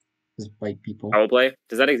that. Just bite people. Power play.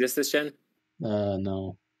 Does that exist this gen?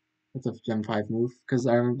 No, that's a Gen 5 move because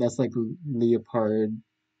I remember that's like Leopard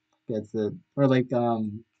gets it, or like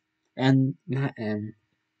and not and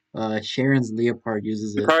Sharon's Leopard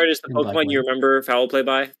uses it Picard is the in Black Pokemon you White. remember foul play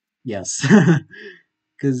by. Yes,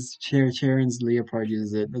 because Sharon's Leopard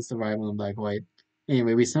uses it. That's the rival in Black White.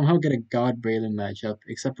 Anyway, we somehow get a God Braylon matchup,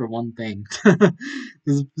 except for one thing.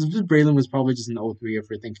 This Braylon was probably just an O3 if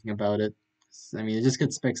we're thinking about it. I mean, it just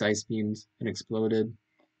gets Specs Ice Beamed and exploded.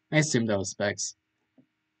 I assumed that was Specs.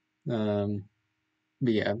 Um,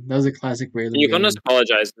 but yeah, that was a classic Braylon You can just game.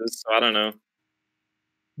 apologize, so I don't know.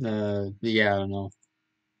 Yeah, I don't know.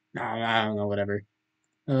 I don't know, whatever.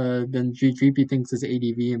 Then GP thinks it's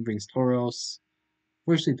ADV and brings Tauros.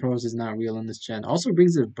 Fortunately, Tauros is not real in this gen. Also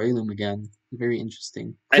brings it Breloom again. Very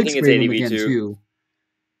interesting. I Clicks think it's Breloom ADV again, too. too.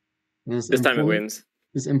 And This time it wins.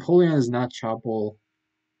 This Empoleon is not Chople,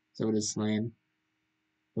 so it is slain.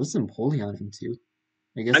 What's Empoleon into?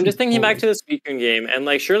 I guess I'm he's just thinking back polar. to the Suicune game, and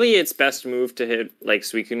like surely its best move to hit like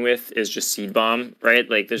Suicune with is just Seed Bomb, right?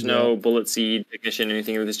 Like there's Yeah. no Bullet Seed, Ignition,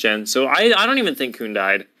 anything with this gen. So I don't even think Coon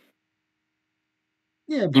died,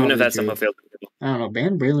 Yeah, even probably if that true. somehow failed. I don't know.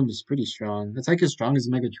 Ban Breloom is pretty strong. It's like as strong as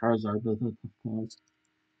Mega Charizard, but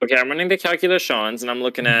Okay, I'm running the calculations, and I'm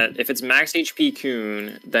looking at if it's max HP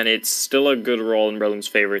Coon, then it's still a good roll in Breloom's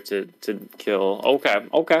favor to kill. Okay,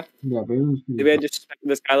 okay. Yeah, Breloom's pretty Maybe I fun. disrespected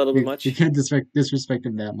this guy a little bit We much. can't disrespect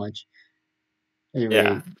him that much. Yeah,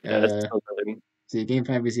 Anyway, yeah, that's still Breloom. see game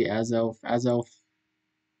 5 we see Azelf. Azelf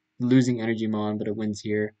losing Energy Mon, but it wins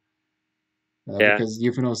here. Yeah. Because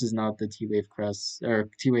Euphanos is not the T-Wave Crest or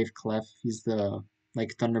T-Wave Clef. He's the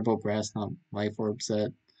like Thunderbolt Grass, not Life Orb set.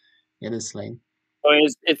 It is slain. Oh,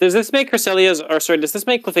 does this make Creselia's or sorry, does this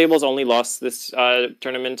make Clefable's only lost this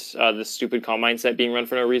tournament, this stupid combine set being run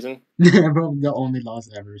for no reason? Probably the only loss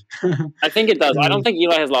ever. I think it does. I don't think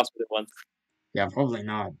Eli has lost with it once. Yeah, probably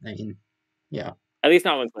not. I mean, yeah. At least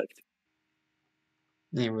not once clicked.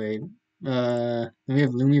 Anyway, then we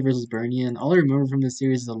have Lumi versus Burnian. All I remember from this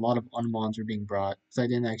series is a lot of unmons were being brought, so I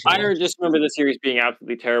didn't actually I watch it. just remember the series being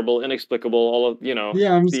absolutely terrible, inexplicable, all of Yeah, I'm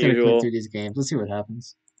the just gonna click usual. through these games. Let's see what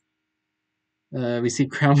happens. We see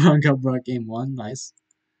Crown got brought game 1. Nice.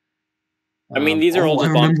 I mean, these are all I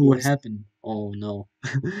just bomb remember what teams. happened. Oh no.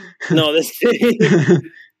 No, this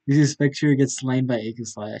We see Spectre gets slain by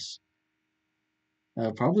Aegis Slash.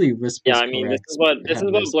 Probably Wisp yeah, was I mean, this correct. is what It this had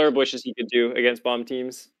is what Wisp. Blur wishes he could do against bomb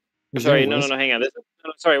teams. Is there Sorry, no, Wisp? hang on.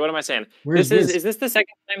 Sorry, what am I saying? Where's Wisp? Is this the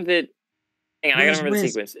second time that? Hang on, I gotta Where's remember the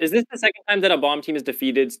Wisp? sequence. Is this the second time that a bomb team has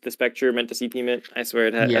defeated the Spectre meant to C team it? I swear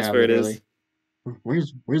I Yeah, swear it is. literally.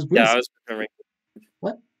 Where's Yeah, I Wisp? was remembering.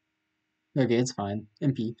 What? Okay, it's fine.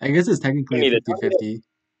 MP. I guess it's Don't technically a need it. 50-50.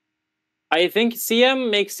 I think CM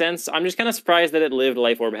makes sense. I'm just kind of surprised that it lived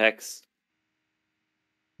Life Orb Hex.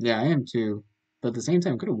 Yeah, I am too. But at the same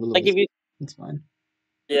time, could have Like if Will-O-Wisp. you, It's fine.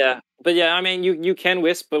 yeah, but yeah, I mean you can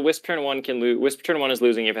Wisp, but Wisp turn one can lose. Wisp turn one is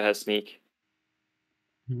losing if it has Sneak.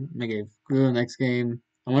 Okay, go to the next game.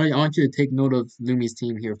 I want you to take note of Lumi's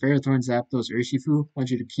team here. Ferrothorn, Zapdos, Urshifu. I want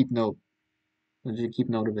you to keep note. I want you to keep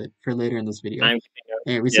note of it for later in this video. I'm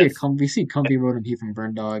Anyway, yes. we see Comfy Rotom P from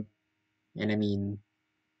Burn Dog. And I mean,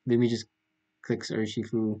 Lumi just clicks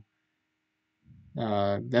Urshifu.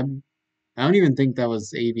 That I don't even think that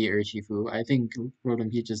was AV Urshifu. I think Rotom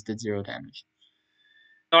P just did 0 damage.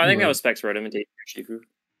 No, I think that Anyway, was Specs Rotom and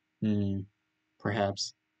Shifu.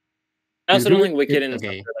 perhaps. I If also it don't were, think Wicked and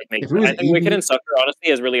okay, Sucker like make. if it was I think Wicked AV, and Sucker honestly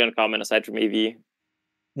is really uncommon aside from AV. yeah,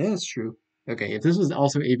 that's true. Okay, if this was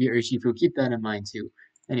also AV Urshifu, keep that in mind too.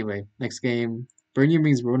 Anyway, next game. Burnier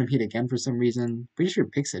brings Rotom Heat again for some reason. Pretty sure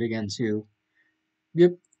picks it again too.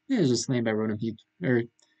 Yep, yeah, it's just slain by Rotom Heat. Or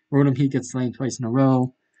Rotom Heat gets slain twice in a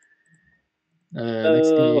row. Next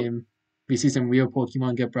Oh game, we see some real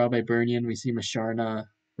Pokemon get brought by Burnian. We see Masharna,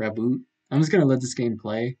 Raboot. I'm just gonna let this game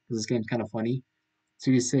play because this game's kind of funny.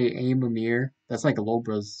 So you say Aim Amir. That's like a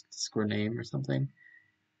Lobra's Discord name or something. And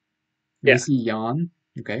we yeah. see Yan.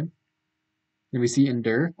 Okay. Then we see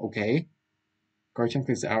Endure. Okay. Garchomp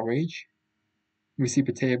is Outrage. We see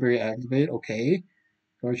Potato Berry activate. Okay.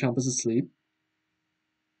 Garchomp is asleep.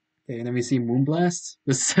 Okay. And then we see Moonblast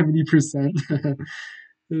with 70%.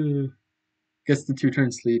 Gets the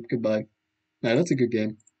 2-turn sleep. Goodbye. Nah, that's a good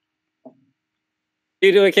game.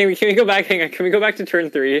 Dude, can we go back? Hang on, can we go back to turn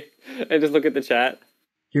 3 and just look at the chat?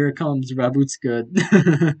 Here it comes. Raboot's good.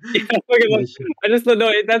 Yeah, look at I just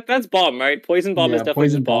no that's bomb, right? Poison bomb is Yeah, definitely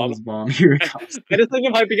Poison just Bomb bomb. is bomb. Here it comes. I just think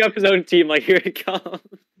of hyping up his own team, like here it comes.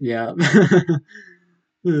 Yeah.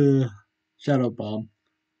 Shadow Bomb.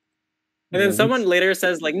 And then someone Next. later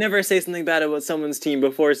says like never say something bad about someone's team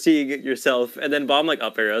before seeing it yourself, and then bomb like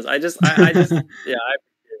up arrows. I just yeah, I appreciate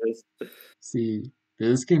this. See,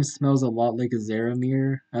 this game smells a lot like a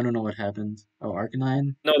Zaramir. I don't know what happened. Oh,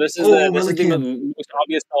 Arcanine? No, Oh, this is the Relicanth! most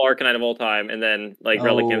obvious Stall Arcanine of all time, and then like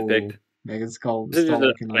Relicanth Oh, picked. Mega Skull, This is just Stall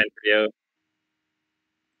a Arcanine. Arcanine video.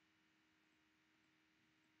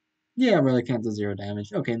 Yeah, Relicanth does 0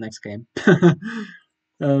 damage. Okay, next game.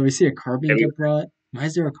 We see a Carbink Okay, get brought. Why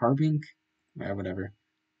is there a Carbink? Whatever.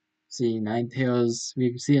 See Ninetales.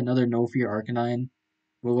 We see another No Fear Arcanine.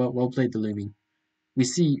 Well played, Delumi. We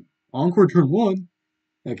see Encore turn 1.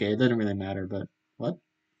 Okay, it doesn't really matter, but what?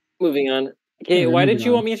 moving on. Okay, Anyway, why moving did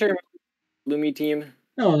you on. want me to remember Lumi team?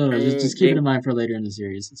 No, just keep it Game in mind for later in the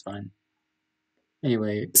series. It's fine.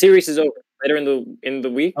 Anyway, the series is over later in the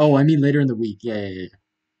oh, week. I mean later in the week. Yeah.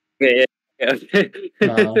 Okay, yeah,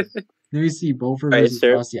 Uh, okay. then we see Bolfer Alright, versus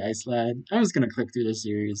sure. Frosty Ice Lad. I'm just gonna click through the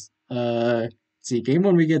series. See, game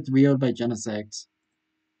 1 we get 3 by Genesect.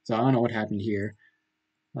 So I don't know what happened here.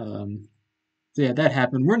 Um, so yeah, that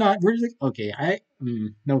happened. We're just okay.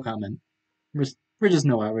 No comment. We're just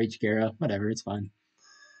no outrage, Gara. Whatever, it's fine.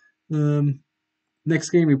 Um,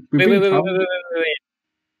 next game we Wait, bring problem. wait.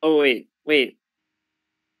 Oh wait.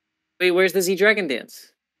 Where's the Z Dragon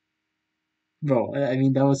Dance? Bro, I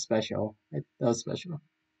mean that was special. That was special.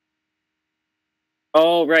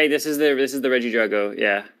 Oh right, this is the Reggie Drago.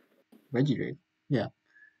 Yeah, Regidrake. Yeah.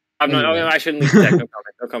 I'm not. Oh, no, Anyway. I shouldn't leave the deck.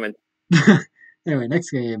 No comment. No comment. Anyway, next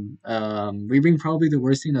game. We bring probably the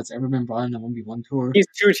worst team that's ever been brought in a 1v1 tour. These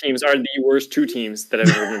two teams are the worst two teams that have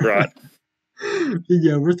ever been brought.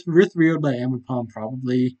 Yeah, we're 3-0 by Amapom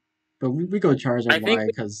probably. But we go Charizard I think Y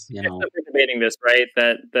because, we're debating this, right?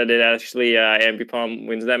 That it actually Ambipom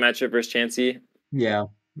wins that matchup versus Chansey. yeah,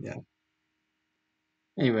 yeah.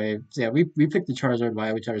 Anyway, so yeah, we picked the Charizard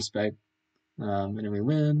Y, which I respect. And then we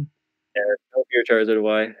win. Yeah, no fear Charizard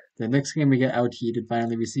Y. The next game we get out heated.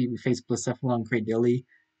 Finally, we face Blacephalon Cradilly,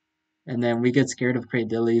 and then we get scared of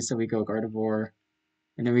Cradilly, so we go Gardevoir,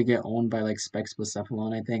 and then we get owned by like Specs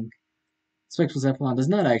Blacephalon, I think. Specs Blacephalon does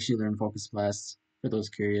not actually learn Focus Blast, for those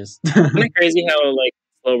curious. Isn't it crazy how like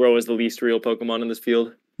Slowbro is the least real Pokemon in this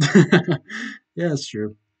field? Yeah, that's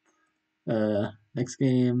true. Next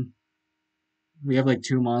game we have like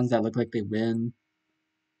two Mons that look like they win.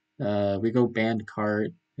 We go Band Cart,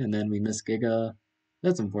 and then we miss Giga.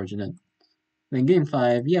 That's unfortunate. Then game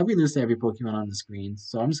five, yeah, we lose to every Pokemon on the screen,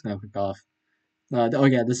 so I'm just gonna click off. Oh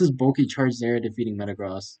yeah, this is Bulky Charge Zera defeating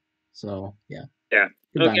Metagross. So yeah, Yeah.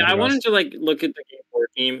 goodbye Okay, I Metagross. wanted to like look at the game four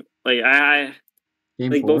team. Like I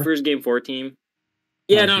Game like four. Bofer's game four team. Oh,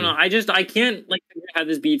 Yeah, I no, see. I can't like figure out how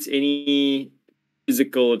this beats any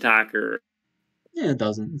physical attacker. Yeah, it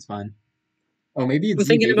doesn't. It's fine. Oh, maybe it's I'm Z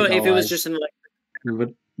thinking Baby about if Doll it was just Eyes. an like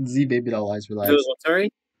What Z Baby Doll Eyes if it was relax. what, sorry?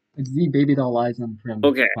 It's Z Baby Doll Eyes on Prim.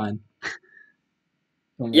 Okay. Fine.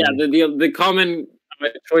 Don't Yeah, worry. the common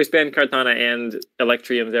choice band Kartana and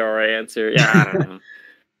Electrium there are answer. Yeah, I don't know.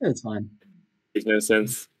 It's fine. Makes no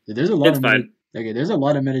sense. Dude, there's a lot It's of meta. fine. Okay, there's a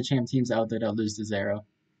lot of Metachamp teams out there that lose to Zero.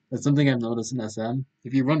 That's something I've noticed in SM.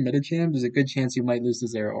 If you run Metachamp, there's a good chance you might lose to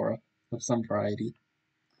Zero Aura of some variety.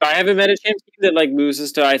 I haven't met a champ team that like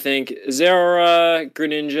loses to I think Zera,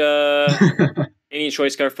 Greninja, any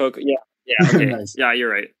choice scarf poke. Yeah, yeah, okay. Nice. Yeah, you're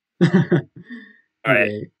right. All right.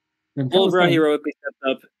 Okay. Then Volbra Palestine. heroically stepped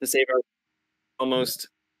up to save our almost.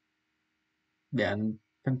 Yeah, and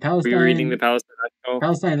Were you reading the Palestine. Palestine article?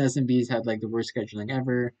 Palestine SMBs had like the worst scheduling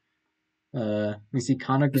ever. We see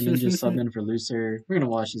Kana Greninja sub in for Lucer. We're gonna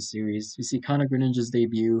watch this series. We see Kana Greninja's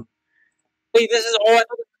debut. Wait, this is all I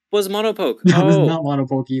thought was Monopoke. No, this is Oh. not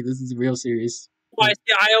Monopoke. This is a real series. Oh, I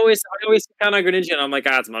see. I always see Kana Greninja and I'm like,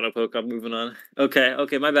 it's Monopoke. I'm moving on.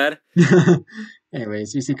 Okay, my bad.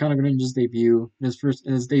 Anyways, we see Kana Greninja's debut. In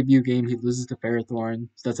his debut game, he loses to Ferrothorn,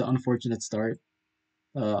 so that's an unfortunate start.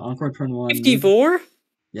 Encore turn one. 54?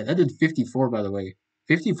 Yeah, that did 54 by the way.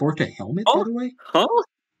 54 to helmet by Oh, the way. huh?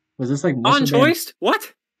 Was this like On muscle band? choice? What?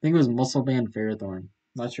 I think it was muscle band Ferrothorn.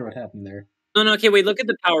 Not sure what happened there. No, okay, wait, look at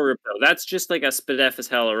the power rip though. That's just like a Spadef as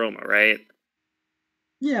hell aroma, right?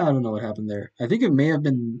 Yeah, I don't know what happened there. I think it may have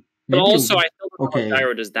been But maybe. also, I still don't know how Okay,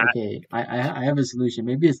 Gyro does that. okay. I have a solution.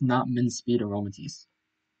 Maybe it's not min speed aromatis.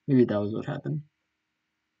 Maybe that was what happened.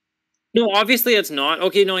 No, obviously it's not.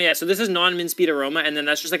 Okay, no, yeah. So this is non-min speed aroma, and then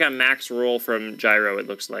that's just like a max roll from Gyro. It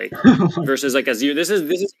looks like versus like a zero. This is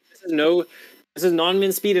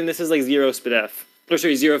non-min speed, and this is like zero Spadef. Or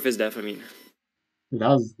sorry, zero Fizdef. I mean,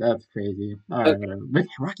 That's crazy. All right, okay. whatever. But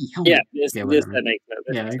Rocky helmet. Yeah, this Whatever. that makes sense.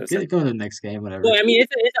 Yeah, Sense. go to the next game. Whatever. Well, I mean,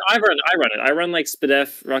 I run it. I run like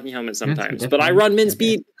Spadef, Rocky Helmet sometimes, but I Definitely. run min Okay.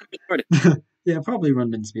 speed. Yeah, probably run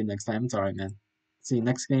min speed next time. It's all right, man. See,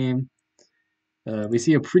 next game. We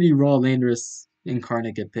see a pretty raw Landorus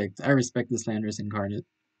Incarnate get picked. I respect this Landorus Incarnate.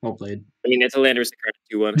 Well played. I mean, it's a Landorus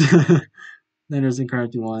Incarnate 2-1. Landorus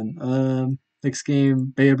Incarnate 2-1. Next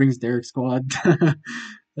game, Baya brings Derek squad.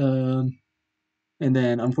 um, and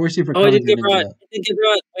then unfortunately for Oh, it Comic did get brought. Ninja, It did get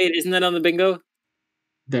brought. Wait, isn't that on the bingo?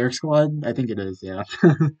 Derek squad. I think it is. Yeah.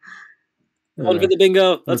 One for the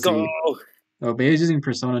bingo. Let's Let's go. see. Oh, Baya's using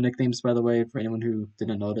Persona nicknames, by the way, for anyone who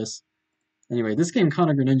didn't notice. Anyway, this game,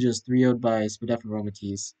 Conor Greninja is 3-0'd by Spadef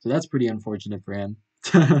Aromatisse, so that's pretty unfortunate for him.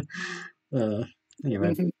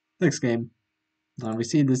 Anyway, next game. We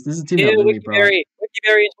see this. This is a team that Ew, Lumi brought.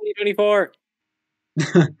 Wikiberry in 2024.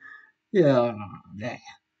 Yeah.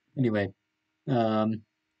 Anyway, um,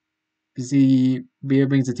 you see, Bia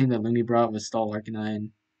brings a team that Lumi brought with Stall Arcanine.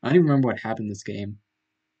 I don't even remember what happened this game.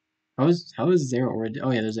 How is Zero already?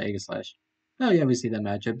 Oh yeah, there's an Aegis Slash. Oh yeah, we see that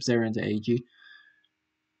matchup. Zero into AG.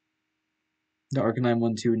 The Arcanine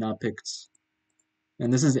 1-2 not picked.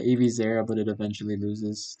 And this is AV Zera, but it eventually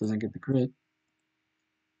loses. Doesn't get the crit.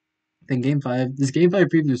 Then game 5. This game 5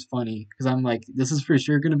 preview is funny, because I'm like, this is for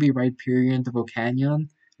sure going to be Rhyperior into Volcanion,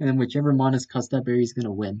 and then whichever mon is Custap Berry is going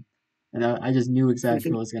to win. And I just knew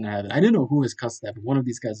exactly what was going to happen. I didn't know who was Custap, but one of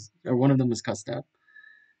these guys, or one of them was Custap.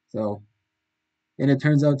 So, and it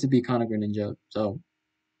turns out to be Conor Ninja, so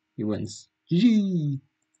he wins. GG!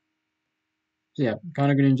 So yeah,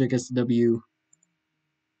 Conor Greninja gets the W.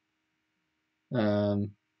 And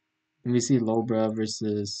we see Lobra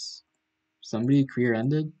versus somebody career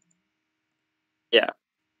ended. Yeah.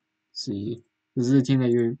 Let's see, this is a team that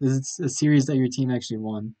you're. This is a series that your team actually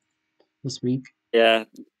won this week. Yeah.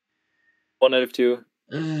 1 out of 2.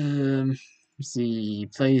 Let's see,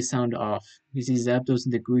 play sound off. We see Zapdos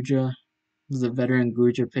into Guja. This is a veteran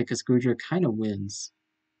Guja pick because Guja kind of wins.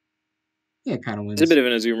 Yeah, kind of It's a wins. bit of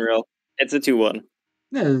an Azumarill. It's a 2-1.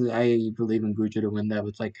 Yeah, I believe in Guja to win that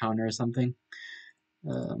with like counter or something.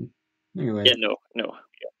 Um, anyway, Yeah, no. all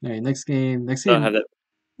right, next game. Next Don't game. have that.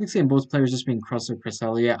 Next game, both players just being Cross or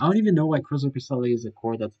Cresselia. Yeah, I don't even know why Cross or Cresselia is a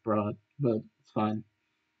core that's broad, but it's fine.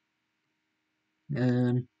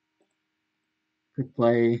 Um, quick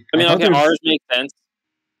play. I I mean, thought okay, there was ours makes sense,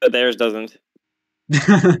 but theirs doesn't.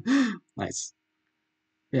 nice.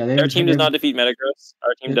 Yeah, Their team does not defeat Metagross.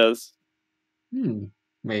 Our team it, does.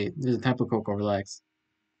 wait, there's a Tapu Koko, relax.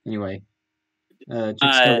 Anyway, Trick Uh,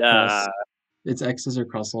 Scarf uh, Cross. It's X's or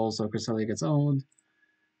Crustle, so Cresselia gets owned.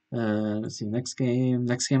 Let's see, next game.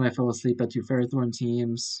 Next game, I fell asleep at two Ferrothorn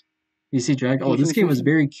teams. BC Drag. Oh, this game was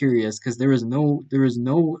very curious because there was no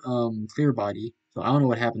clear body, so I don't know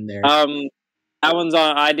what happened there. um, that one's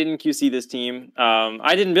on. I didn't QC this team.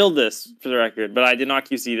 I didn't build this for the record, but I did not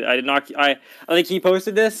QC. I did not. I think he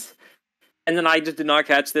posted this, and then I just did not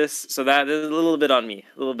catch this. So that is a little bit on me.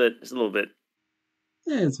 A little bit. Just a little bit.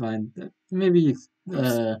 Yeah, it's fine. Maybe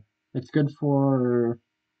Oops. it's good for.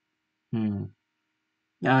 Hmm.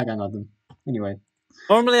 Yeah, I got nothing. Anyway,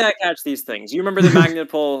 Normally, I catch these things. You remember the Magnet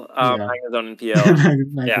Pull, yeah, Magnezone in PL? Yeah.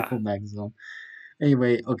 Microphone Magazine.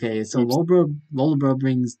 Anyway, okay, so Oops. Lolbro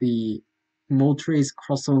brings the Moltres,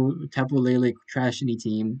 Crustle, Tapu Lele, Trashiny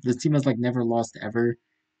team. This team has like never lost ever,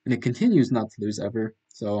 and it continues not to lose ever.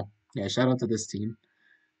 So yeah, shout out to this team.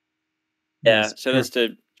 Yeah. Shout Scarf. outs to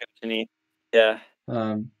Chini. Yeah.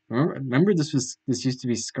 Remember this used to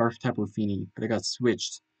be Scarf Tapu Fini, but it got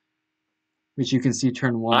switched, which you can see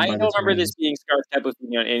turn one I by the don't remember this terrain. being Scarf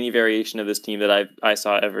Tapotini on any variation of this team that I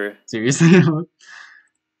saw ever. Seriously.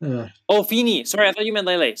 uh, Oh, Fini. Sorry, I thought you meant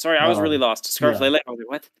Lele. Sorry, I was really lost. Scarf yeah, Lele. I was like,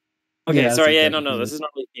 what? Okay, yeah, that's sorry. Yeah, exactly no. Fini. This is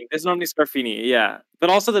normally Fini. This is normally Scarfini. Yeah, but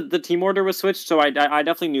also the team order was switched, so I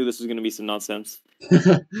definitely knew this was going to be some nonsense.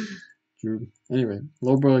 True. Anyway,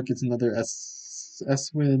 Lowbrook gets another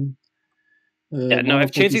S win. Yeah, no. Mono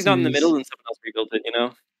If Poke Chansey's not in the middle, series. then someone else rebuilt it. You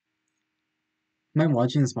know? Am I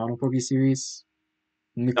watching this Mono Poke series?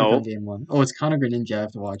 Let me click on No. game one. Oh, it's Conor Greninja. I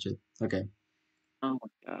have to watch it. Okay. Oh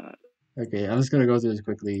my god. Okay, I'm just gonna go through this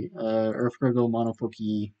quickly. Earth Gurgle, Mono Poke,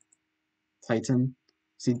 Titan.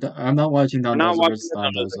 See, I'm not watching I'm not Dondozo watching versus the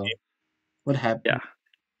Dondozo Dondozo. game. What Yeah. happened?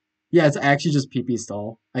 Yeah, it's actually just PP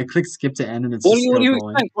stall. I click skip to end and it's What do just you What still do you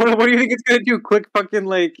going. expect? What do you think it's gonna do? Quick fucking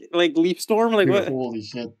like leaf storm? Like Dude, what? holy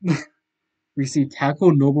shit. We see Taco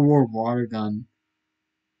Noble Water Gun.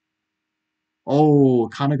 Oh,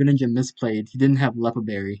 Conor Greninja misplayed. He didn't have Lepa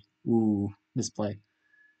Berry. Ooh, misplay.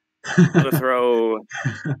 What a throw!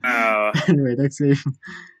 Anyway, next game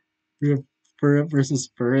we have Furret versus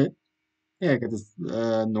Furret. Yeah, I got this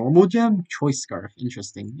normal gem, choice scarf.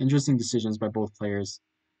 Interesting. Interesting decisions by both players.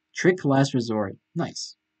 Trick last resort.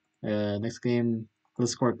 Nice. Next game,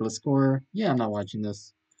 Gliscor. Yeah, I'm not watching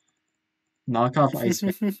this. Knockoff Ice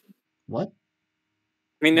Fang. I What?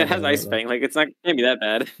 mean, it Okay, has Ice Fang. Like it's not can't be that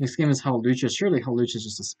bad. Next game is Hawlucha. Surely Hawlucha is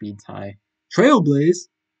just a speed tie. Trailblaze.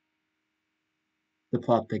 The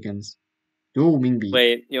plot thickens. Dual Wing Beat.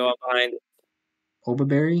 Wait, I'm behind. Cobra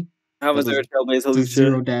Berry. How That was there does a Trailblaze does Halucha?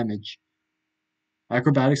 zero damage.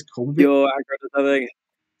 Acrobatics Cobra Berry. Yo, aggro to something.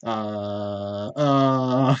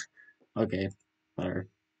 Okay, whatever.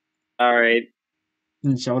 All right.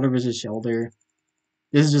 And Shelter versus Shelter.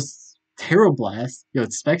 This is just Terror Blast. Yo,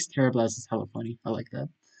 it specs Terror Blast is hella funny. I like that.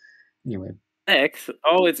 Anyway, X.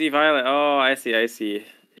 Oh, it's E-Violet. Oh, I see. I see.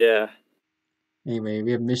 Yeah. we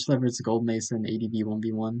have Mishla versus Gold Mason, ADB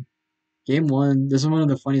 1v1. Game one. This is one of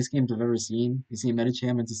the funniest games I've ever seen. You see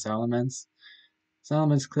Medicham into Salamence.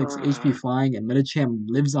 Salamence clicks HP Flying, and Medicham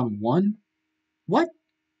lives on one? What?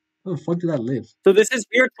 How the fuck did that live? So this is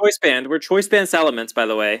weird choice band. We're choice band Salamence, by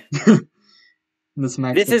the way. This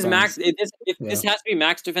max This is defense. max. If Yeah. this has to be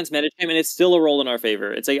max defense Medicham, and it's still a roll in our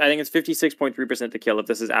favor. It's like I think it's 56.3% to kill if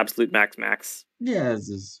this is absolute max. Yeah, this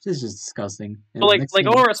is disgusting. So Anyway, next game.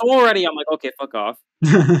 so already I'm like, okay, fuck off.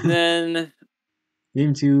 And then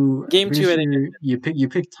Game two. game Pretty 2, I think. sure you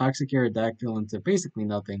pick Toxic Aerodactyl into basically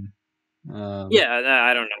nothing. Yeah,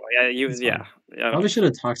 I don't know. It's Yeah. fine. I don't Probably know. should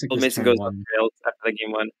have Toxic Old this Mason turn goes off one. the rails after the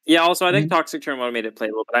game 1. Yeah. Also, I I think mean, Toxic turn 1 made it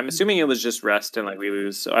playable, but I'm assuming it was just rest and like we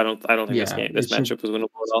lose. So I don't think yeah, this it should. matchup was winnable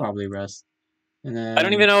It's at all. probably rest. And I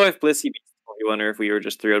don't even then know if Blissey beats 21 or if we were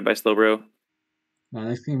just 3-0'd by Slowbro.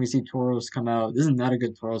 Next game we see Tauros come out. This is not a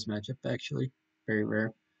good Tauros matchup, actually. Very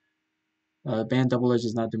rare. Ban Double Edge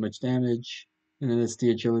does not do much damage. And then it's the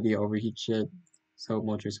agility overheat shit. So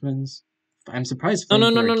Moltres wins. I'm surprised No, no,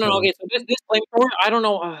 no, Flamethrower no, no. killed. Okay, so this flamethrower, I don't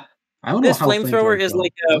know. I don't know This how flamethrower Flamethrower is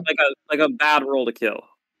killed. What? like a bad roll to kill.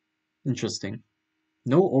 Interesting.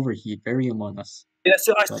 No overheat. Very Among Us. Yeah,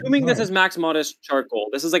 so But assuming this alright. is max modest charcoal,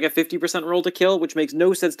 this is like a 50% roll to kill, which makes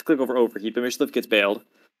no sense to click over overheat, but Mishliff gets bailed.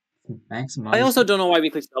 Max I Modest. also don't know why we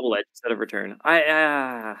clicked double edge instead of return.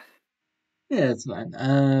 Yeah, it's fine.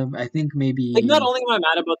 I think Like, not maybe. only am I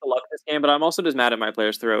mad about the luck this game, but I'm also just mad at my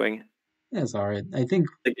players throwing. Yeah, it's alright. I think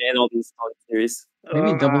Like, in all these series.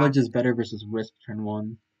 maybe Double Edge is better versus Wisp turn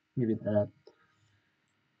 1. Maybe that.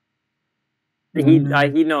 Mm. He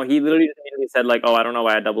literally just immediately said like, "Oh, I don't know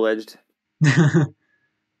why I double edged."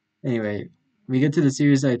 Anyway, we get to the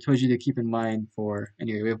series I told you to keep in mind for.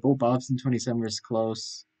 Anyway, we have Bo Bobson 27 versus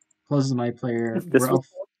Close. Close is my player. This was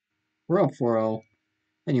We're up 4-0.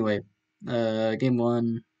 Anyway, game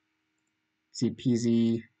 1, see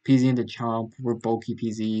PZ into Chomp. We're bulky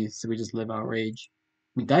PZ, so we just live Outrage.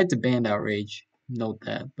 We died to Band Outrage. Note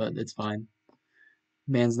that, but it's fine.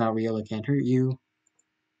 Band's not real, it can't hurt you.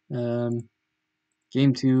 Um,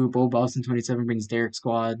 game 2, Bo Bobson 27 brings Derek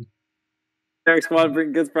Squad. Derek Squad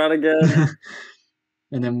gets brought again.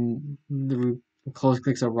 And then the close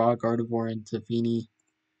clicks a Raw Gardevoir into Fini.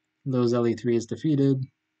 Those LE3 is defeated.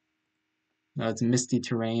 It's Misty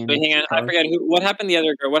Terrain. Wait, hang on, I Scarf. forget what happened the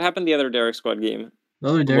other. What happened the other Derek Squad game? The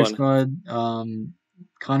other Who Derek won? Squad,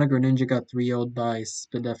 Kana Greninja got 3-0'd by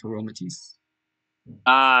Spidef Aromatisse.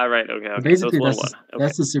 Ah, right. Okay, So okay. So it's basically, 1-1. Okay.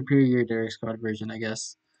 that's the superior Derek Squad version, I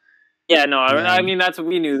guess. Yeah, no, I Um, mean that's what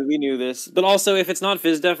we knew. We knew this, but also if it's not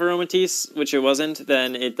Fizdef or Aromatisse, which it wasn't,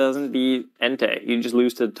 then it doesn't beat Entei. You just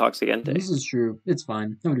lose to Toxic Entei. this is true. It's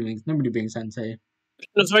fine. Nobody brings Sensei.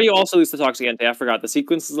 No, sorry, you also lose to Toxic Entei. I forgot. The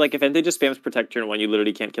sequence is like if Entei just spams Protect turn 1, you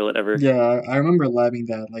literally can't kill it ever. Yeah, I remember labbing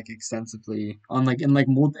that like extensively on like in like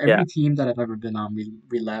Yeah. every team that I've ever been on.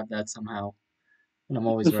 We lab that somehow, and I'm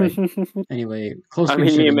always right. Anyway, close I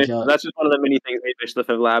brings mean, Shedinja. that's just one of the many things they Mishliff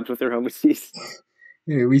have labs with their Aromatisse.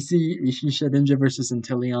 Anyway, we see Shedinja versus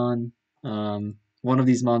Inteleon. One of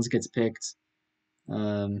these mons gets picked.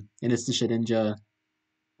 And it's the Shedinja.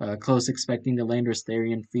 Close expecting the Landorus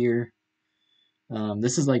Therian Fear.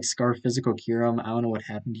 This is like Scarf Physical Kyurem. I don't know what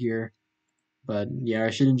happened here. But yeah,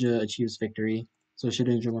 Shedinja achieves victory. So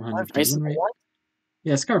Shedinja 100k win rate. What?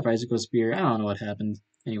 Yeah, Scarf Icicle Spear. I don't know what happened.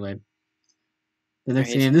 Anyway, the next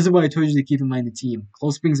Right. game. This is what I told you to keep in mind the team.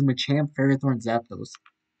 Close brings Machamp, Ferrothorn, Zapdos.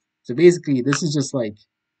 So basically, this is just like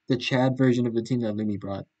the Chad version of the team that Lumi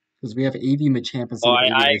brought. Because we have AV Machamp Oh, instead of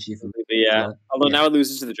AV I Urshifu. yeah. So, Although yeah. now it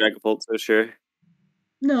loses to the Dragapult, so sure.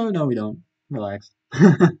 No, we don't. Relax.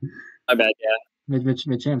 I bet, yeah.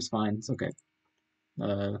 Machamp's fine. It's okay.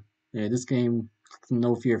 Uh, yeah, this game,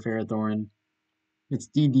 no fear Ferrothorn. It's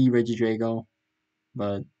DD Regidrago,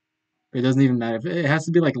 but it doesn't even matter. It has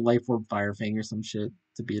to be like Life Orb Fire Fang or some shit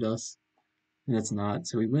to beat us. And it's not,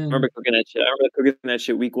 so we I remember win. cooking that shit. I remember cooking that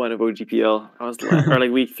shit week 1 of OGPL. I was or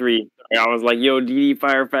like week 3. I was like, yo, DD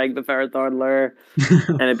Fire Fang the Ferrothorn lure.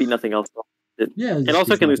 And it beat nothing else. Yeah, it It just also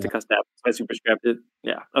beats can lose nothing to else. Custap, so I super scrapped it.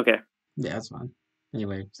 Yeah, okay. Yeah, that's fine.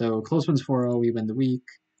 Anyway, so close one's 4-0. We win the week.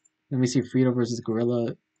 Then we see Frito versus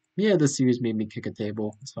Gorilla. Yeah, this series made me kick a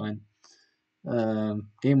table. It's fine.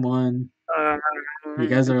 Game 1. You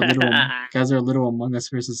guys are a little Among Us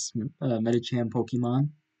versus Medicham Pokemon.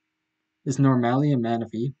 Is Normally a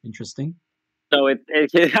Manaphy? Interesting. So I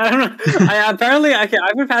don't know.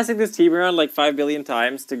 I've been passing this team around like 5 billion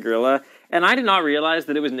times to Gorilla, and I did not realize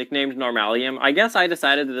that it was nicknamed Normalium. I guess I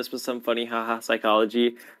decided that this was some funny haha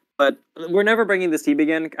psychology, but we're never bringing this team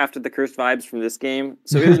again after the cursed vibes from this game.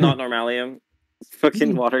 So it is not Normalium. It's This fucking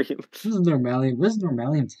is water. this is Normalium. What does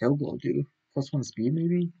Normalium Tail Glow do? +1 speed,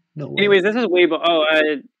 maybe? No way. Anyways, this is way.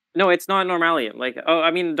 No, it's not Normalium. Like, oh,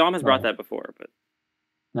 I mean, Dom has brought Oh, that before, but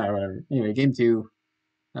no, whatever. Anyway, game 2.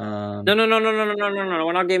 no, Um, no, no, no, no, no, no, no, no.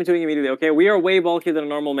 We're not game twoing immediately. Okay, we are way bulkier than a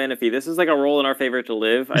normal Manaphy. This is like a roll in our favor to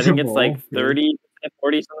live. I think it's like roll, really? 30,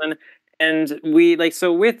 40 something. And we like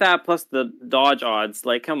so with that plus the dodge odds,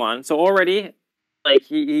 like come on. So already, like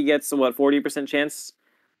he gets what 40% chance.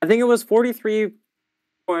 I think it was 43%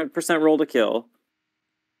 roll to kill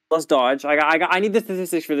plus dodge. I need the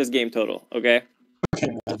statistics for this game total. Okay, Okay.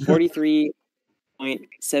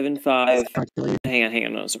 43.75. Hang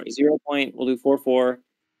on. No, sorry. 0. We'll do 44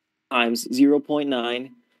 times 0.9.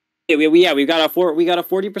 Yeah, we got a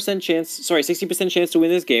 40% chance. Sorry, 60% chance to win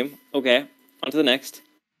this game. Okay, on to the next.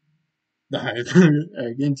 Alright,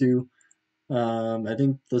 game 2. I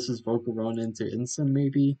think this is Volcarona into Insum,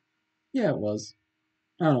 maybe? Yeah, it was.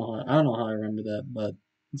 I don't know how I remember that, but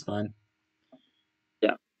it's fine.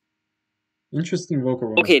 Yeah. Interesting vocal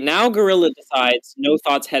run. Okay, now Gorilla decides no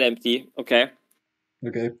thoughts, head empty. Okay.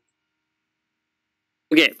 Okay.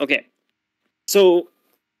 Okay. So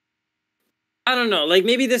I don't know. Like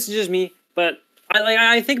maybe this is just me, but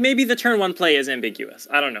I think maybe the turn one play is ambiguous.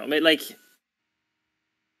 I don't know. Like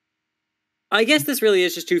I guess this really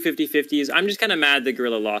is just two 50-50s. I'm just kind of mad that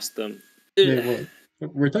Gorilla lost them. Wait,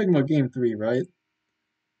 what? We're talking about game three, right?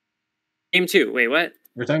 Game two. Wait, what?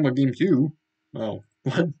 We're talking about game two. Oh,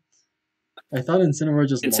 what? I thought Incineroar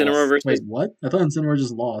just Incineroar lost. versus Wait, what? I thought Incineroar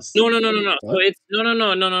just lost. no. So What? it's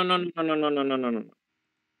no.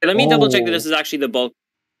 Let me double check that this Oh, is actually the bulk.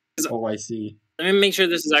 oh, I see. Let me make sure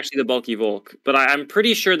this is actually the bulky Volk. But I'm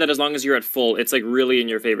pretty sure that as long as you're at full, it's like really in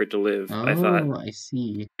your favor to live. I thought Oh, I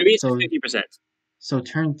see. maybe it's just So, 50%. so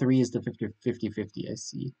turn three is the 50-50. I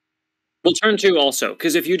see. Well, turn two also,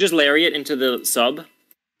 because if you just lariat into the sub,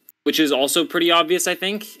 which is also pretty obvious, I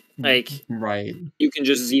think. Like Right. you can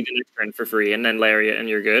just Z the next turn for free and then lariat and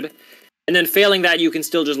you're good. And then failing that, you can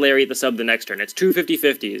still just lariat the sub the next turn. It's two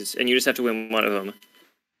 50-50s, and you just have to win one of them.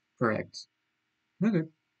 Correct. Okay.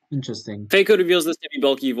 Interesting. Fake code reveals this to be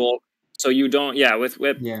bulky Volk, so you don't. Yeah, with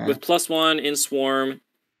Yeah. +1 in Swarm.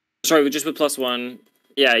 Sorry, just with +1.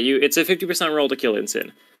 Yeah, it's a 50% roll to kill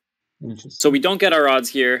Incin. Interesting. So we don't get our odds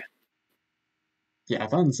here. Yeah, I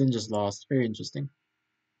thought Incin just lost. Very interesting.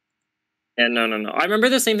 And no. I remember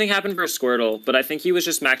the same thing happened for Squirtle, but I think he was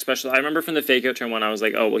just max special. I remember from the fake out turn one, I was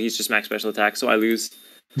like, oh, well, he's just max special attack, so I lose.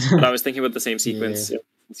 But I was thinking about the same sequence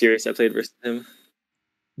series I played versus him.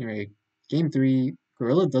 Anyway, game three,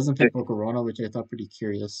 Gorilla doesn't pick Volcarona, which I thought pretty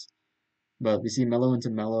curious. But we see Mellow into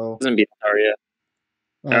Mellow. Doesn't beat Altaria.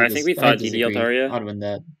 I think we thought DD disagree. Altaria. I'd win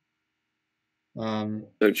that.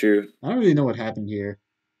 So true. I don't really know what happened here.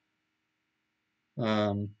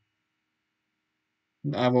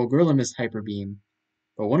 Well, Gorilla missed Hyper Beam,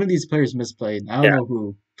 but one of these players misplayed. I don't know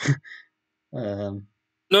who.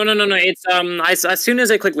 No. It's as soon as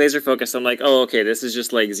I click laser focus, I'm like, oh, okay, this is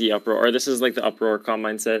just like Z uproar, or this is like the uproar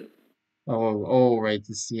combine set. Oh, right,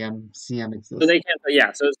 the CM exists. So they can't.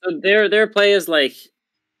 Yeah, so their play is like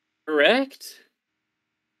correct.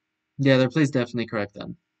 Yeah, their play is definitely correct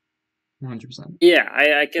then. 100%. Yeah,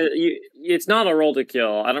 I can. It's not a roll to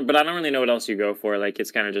kill. I don't really know what else you go for. Like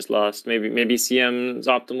it's kind of just lost. Maybe CM is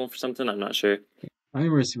optimal for something. I'm not sure. I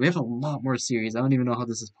mean, we have a lot more series. I don't even know how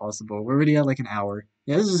this is possible. We're already at like an hour.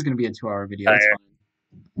 Yeah, this is gonna be a 2-hour video. That's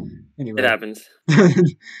fine. Anyway, it happens.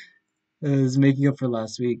 Is making up for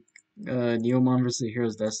last week. Neomon versus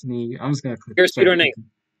Heroes Destiny. I'm just gonna click. Here's speed or name.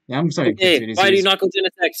 Yeah, I'm sorry. Okay, why do you not go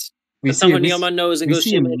Genetex? We see someone Neomon knows and goes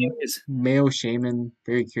Shaman anyways. Mayo Shaman.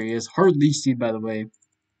 Very curious. Hard Leech Seed, by the way.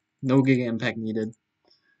 No Giga Impact needed.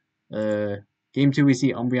 Game 2, we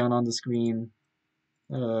see Umbreon on the screen.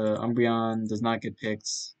 Umbreon does not get picked.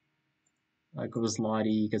 Goes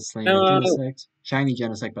Lottie, gets slain by Genesect. Shiny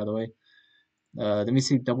Genesect, by the way. Then we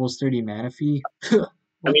see double sturdy Manaphy. I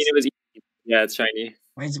mean, it was easy. Yeah, it's shiny.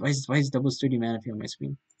 Why is double sturdy Manaphy on my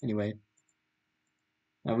screen? Anyway.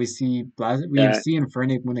 We see see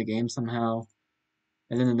Infernape win a game somehow.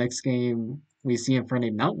 And then the next game, we see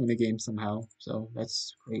Infernape not win a game somehow. So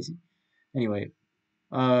that's crazy. Anyway.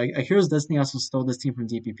 Heroes Destiny also stole this team from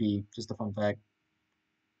DPP. Just a fun fact.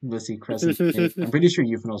 Let's see, Crescent. I'm pretty sure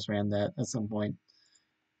Euphanos ran that at some point.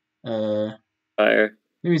 Fire.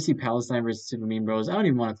 Then we see Palestine versus Super Mean Bros. I don't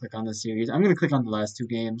even want to click on this series. I'm going to click on the last two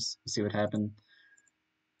games to see what happened.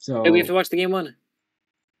 So, hey, we have to watch the game one.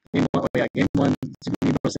 Game one, Super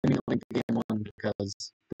Mean Bros. Sending a link to game one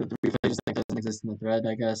because the replay just doesn't exist in the thread,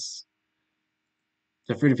 I guess.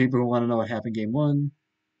 So for the people who want to know what happened game one,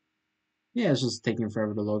 yeah, it's just taking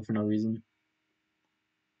forever to load for no reason.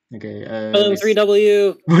 Okay.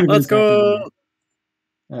 3W. Let's go.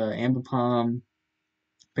 Ambipom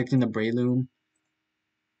picked in the Breloom.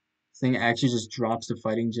 Thing actually just drops the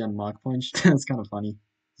Fighting Gem Mach Punch. That's kind of funny.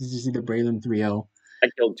 Did you see the Breloom 3-0? I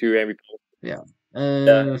killed 2 Ambipom. Yeah.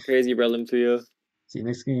 Crazy Breloom 3-0. See,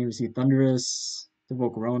 next game, we see Thundurus, the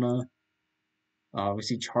Volcarona. We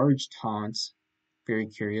see Charge Taunt. Very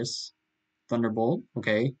curious. Thunderbolt,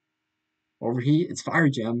 okay. Overheat, it's Fire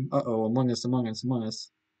Gem. Uh-oh, Among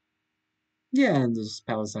Us. Yeah, and this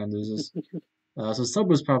Palestine loses. So Sub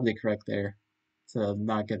was probably correct there to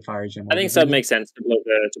not get Fire Gem. I think Sub makes sense to blow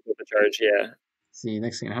the charge, yeah. See,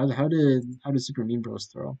 next game, how did Super Mean Bros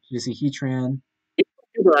throw? Did you see Heatran?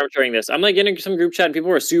 Super armchairing this. I'm like getting some group chat and people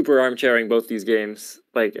were super armchairing both these games.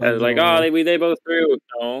 Like they both threw.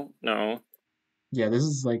 No. Yeah, this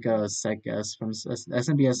is like a set guess from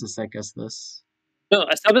SNBS is set guess this. No,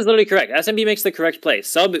 a sub is literally correct. SMB makes the correct play.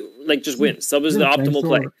 Sub like just Isn't wins. Sub is the isn't optimal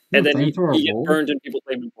play, and then flamethrower a he gets roll? burned and people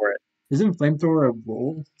blame him for it. Isn't flamethrower a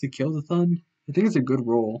roll to kill the Thun? I think it's a good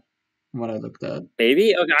roll from what I looked at.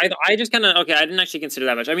 Maybe okay. I just kind of okay. I didn't actually consider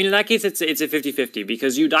that much. I mean, in that case, it's a 50-50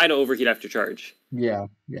 because you die to overheat after charge. Yeah,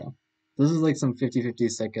 yeah. This is like some 50-50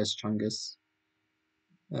 Sekes Chungus.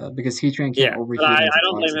 Because Heatran can't Yeah, but overheat I into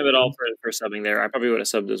don't blame toxic him at all water. for subbing there. I probably would have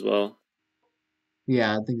subbed as well.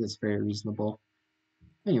 Yeah, I think that's very reasonable.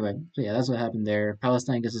 Anyway, so yeah, that's what happened there.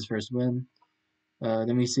 Palestine gets his first win.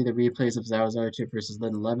 Then we see the replays of Zao Chip versus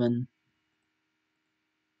Lid 11.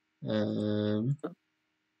 Let's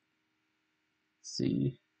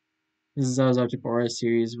see. This is Zao Chip Aura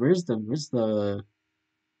series. Where's the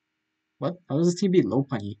what? How does this team beat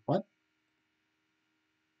Lopunny? What?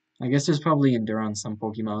 I guess there's probably Endure on some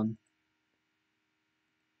Pokemon.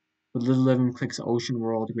 But Lid 11 clicks Ocean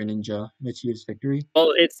World Greninja and achieves victory.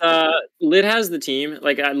 Well, it's Lid has the team.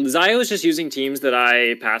 Like Zio is just using teams that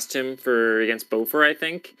I passed him for against Bofor, I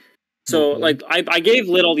think. So Okay. like I gave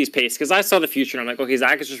Lid all these pastes because I saw the future and I'm like, okay,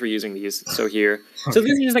 Zach is just reusing these. So here. So this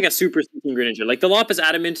Okay. is just like a super seeking Greninja. Like the Lop is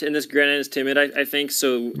adamant and this Grenin is timid, I think.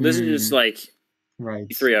 So this is just like Right.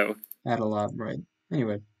 3-0. Add a lot, right.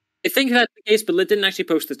 Anyway, I think that's the case, but Lid didn't actually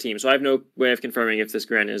post the team, so I have no way of confirming if this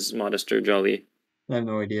Gren is modest or jolly. I have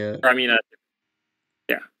no idea. Or I mean,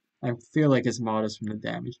 yeah, I feel like it's modest from the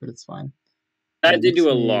damage, but it's fine. that did Next do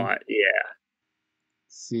a game, lot. Yeah,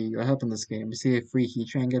 see what happened this game. We see a free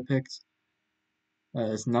Heatran get picked.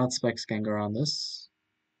 It's not Specs Gengar on this.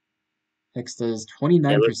 X does yeah.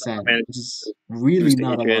 Let's not 29%, manage which is to really boost the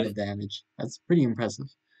not a lot Heatran. of damage. That's pretty impressive.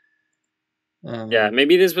 Yeah, Um,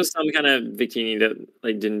 maybe this was some kind of Victini that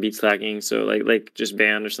like didn't beat slacking, so like just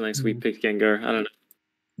banned or something. So we picked Gengar. I don't know.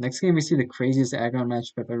 Next game, we see the craziest Aggron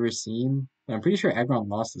matchup I've ever seen. But I'm pretty sure Aggron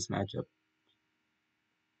lost this matchup.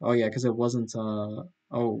 Oh yeah, because it wasn't.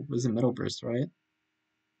 Oh, was it Metal Burst, right?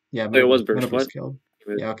 Yeah, Wait, it Metal was Burst. Metal burst. What? Burst killed.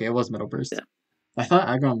 Yeah, okay, it was Metal Yeah, Burst. I thought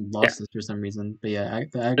Aggron yeah. lost this for some reason, but yeah,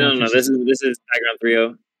 the No, Aggron no, no. finishes. This is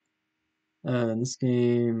background 3-0. In this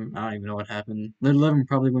game, I don't even know what happened. Lid 11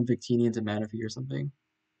 probably went Victini into Manaphy or something.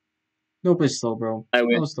 Nope, it's Slowbro. I Oh,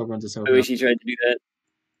 wish. Slowbro into I Sylveon. wish he tried to do that.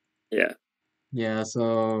 Yeah, Yeah,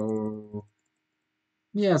 so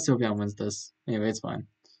yeah, Sylveon wins this. Anyway, it's fine.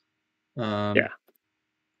 yeah. Um,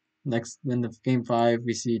 Next in the game 5,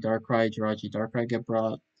 we see Darkrai, Jirachi, Darkrai get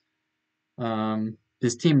brought.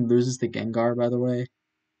 This team loses to Gengar, by the way.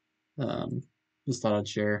 Um, just thought I'd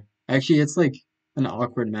share. Actually, it's like an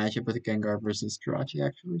awkward matchup with Gengar versus Jirachi,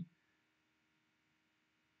 actually.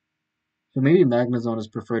 So maybe Magnezone is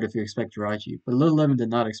preferred if you expect Jirachi, but Little Lemon did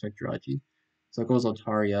not expect Jirachi. So it goes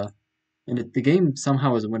Altaria. And the game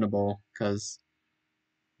somehow is winnable because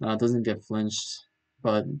it doesn't get flinched,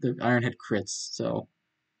 but the Iron Head crits. So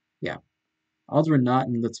yeah, odds were not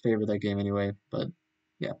in Let's favor that game anyway. But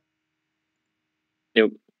yeah,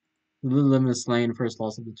 Yep. Little Lemon is slain, first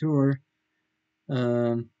loss of the tour.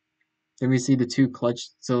 Um, then we see the two clutch.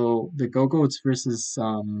 So the Go-Goats versus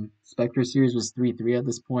Spectre series was 3-3 at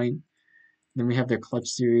this point. Then we have their clutch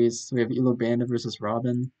series. So we have Elo Bandit versus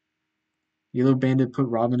Robin. Elo Bandit put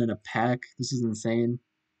Robin in a pack. This is insane.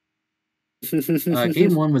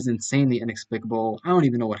 Game 1 was insanely inexplicable. I don't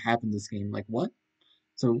even know what happened this game. Like, what?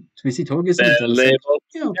 So we see Togekiss, Genesect. Label.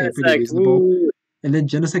 Yeah, okay, pretty Insect. reasonable. Woo. And then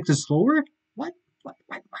Genesect is slower? What? What?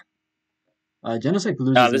 Genesect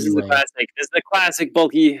loses This is the anyway. classic. This is the classic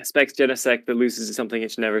bulky Specs Genesect that loses to something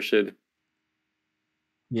it never should.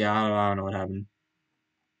 Yeah, I don't know what happened.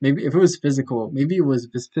 Maybe if it was physical, maybe it was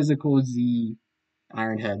physical Z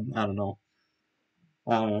Iron Head. I don't know.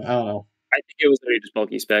 I don't know. I think it was literally just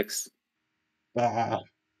bulky Specs. Ah.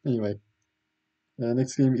 Anyway,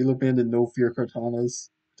 next game, Elo Bandit, no fear Cortanas,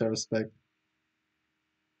 which I respect.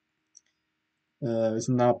 It's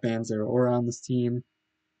not Banzer or on this team.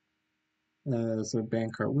 So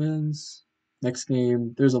Bankart wins. Next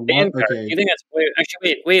game, there's a lot. Vanguard. Okay. You think that's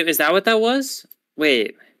wait, is that what that was?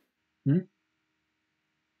 Wait. Hmm?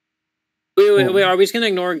 Wait, Well, are we just gonna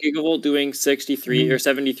ignore Gigavolt doing I 63 or mean,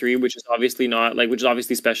 73, which is obviously not like which is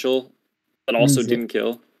obviously special, but I mean, also didn't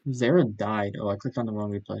kill? Zera died. Oh, I clicked on the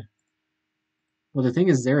wrong replay. Well, the thing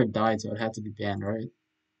is, Zera died, so it had to be banned, right?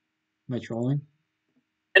 Am I trolling?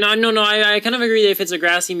 And no, I kind of agree that if it's a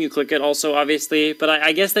grass team, you click it also, obviously, but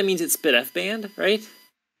I guess that means it's spit F banned, right?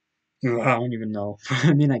 I don't even know.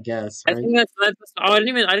 I mean, I guess, I right? think that's oh, I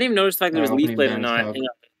didn't even notice the fact there was leaf Opening blade and not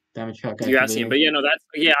damage calc Degrassi, activating. but yeah, no, that's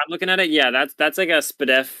yeah. I'm looking at it. Yeah, that's like a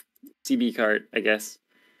Spadef CB card, I guess.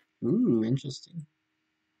 Ooh, interesting.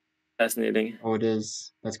 Fascinating. Oh, it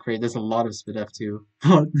is. That's crazy. There's a lot of SpidF too.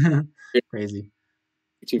 Yeah, Crazy.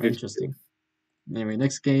 250. Interesting. Anyway,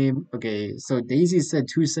 next game. Okay, so Daisy said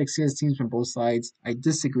two sexiest teams from both sides. I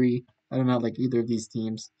disagree. I do not like either of these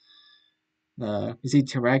teams. You see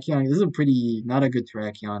Terrakion. This is a pretty not a good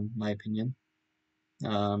Terrakion, in my opinion.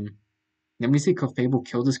 Um, then we see Clefable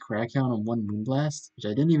kill this Terrakion on one Moonblast, which I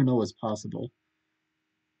didn't even know was possible.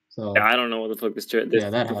 Yeah, So I don't know what the fuck yeah, this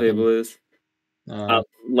that happened. fable is. Um,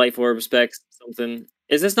 Life orb specs something.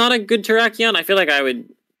 Is this not a good Terrakion? I feel like I would.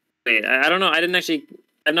 Wait, I don't know. I didn't actually.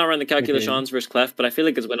 I've not run the okay, calculations versus Clef, but I feel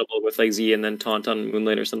like it's winnable with like Z and then Taunt on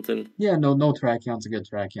Moonlight or something. yeah, no Terrakion's a good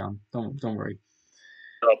Terrakion. Don't worry.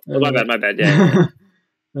 Oh, my Uh, bad. My bad. Yeah.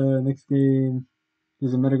 next game.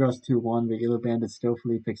 There's a Metagross 2-1, but Yellow Bandit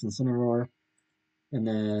skillfully picks Incineroar. And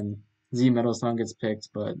then Z Metal Song gets picked,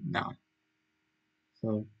 but no.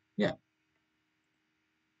 So yeah.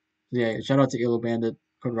 So, yeah, shout out to Yellow Bandit,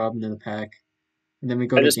 put Robin in the pack. And then we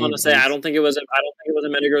go I to just want game to say eight. I don't think it was. I don't think it was a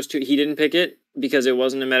Metagross 2. He didn't pick it because it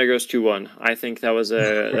wasn't a Metagross 2-1. I think that was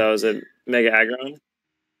a Mega Aggron.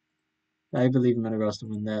 I believe Metagross to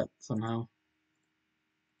win that somehow.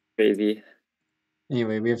 Crazy.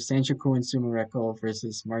 Anyway, we have Sanchoku and Sumareco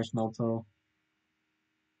versus Marshmallow.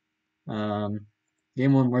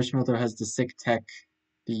 Game 1, Marshmallow has the sick tech,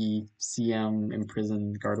 the CM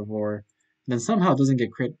imprisoned Gardevoir, and then somehow doesn't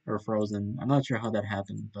get crit or frozen. I'm not sure how that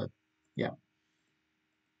happened, but yeah.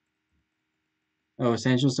 Oh,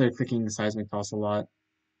 Sancho started clicking the Seismic Toss a lot.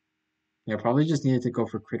 Yeah, probably just needed to go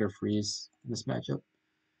for crit or freeze in this matchup.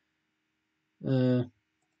 Uh,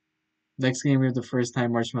 Next game, we have the first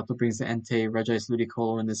time Marshmallow brings the Entei Regice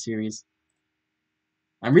Ludicolo in the series.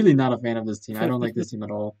 I'm really not a fan of this team. I don't like this team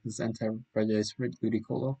at all. This Entei Regice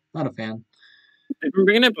Ludicolo. Not a fan. They've been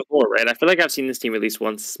bringing it before, right? I feel like I've seen this team at least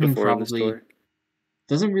once before in this Probably. tour.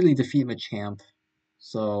 Doesn't really defeat Machamp,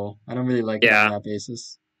 so I don't really like it on Yeah. that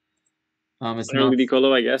basis. It's Under not.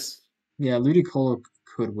 Ludicolo, I guess. Yeah, Ludicolo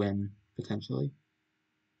could win potentially,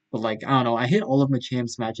 but like I don't know. I hit all of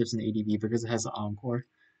Machamp's matchups in ADV because it has Encore,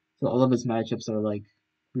 so all of its matchups are like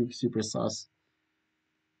super sus.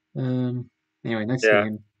 Um. Anyway, next Yeah.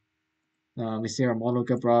 game. We see our model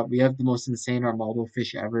get brought. We have the most insane Armaldo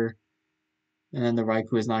fish ever, and then the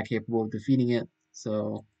Raikou is not capable of defeating it.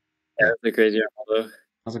 So Yeah, yeah, that's a crazy Armaldo. I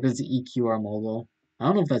was like, it's the EQ Armaldo. I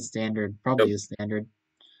don't know if that's standard. Probably Nope. is standard.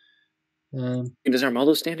 Um, Is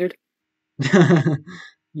Armaldo standard?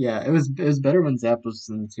 yeah, it was better when Zapdos was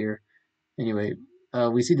in the tier. Anyway,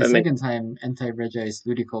 we see the That makes second time anti-Regice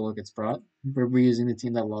Ludicolo gets brought. We're reusing the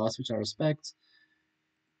team that lost, which I respect.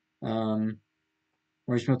 Um,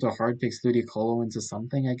 Marshmallow hard picks Ludicolo into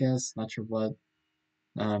something, I guess. Not sure what.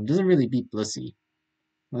 Doesn't really beat Blissey.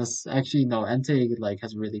 Unless, actually, no, Entei like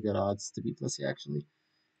has really good odds to beat Blissey actually.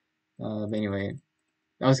 But anyway,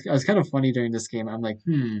 I was kind of funny during this game. I'm like,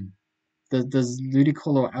 does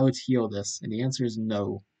Ludicolo out heal this? And the answer is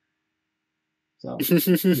no. So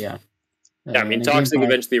yeah. Yeah, I And mean, in game Toxic five,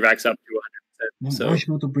 eventually racks up to 100%. So,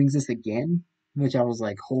 Marshmallow brings this again, which I was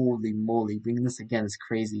like, holy moly, bringing this again is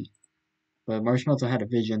crazy. But Marshmallow had a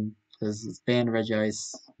vision because it's banned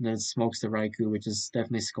Regice, and then it smokes the Raikou, which is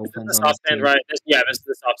definitely is this Scopeland's the on this soft stand, team. right? Yeah, this is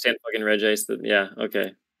the soft stand fucking Regice. Yeah,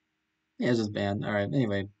 okay. Yeah, it's just banned. All right,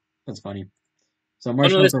 anyway, that's funny. So Oh, no,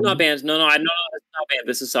 this is Marshmallow, not banned. No, this is not banned.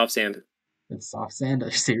 This is soft sand. it's soft sand. Are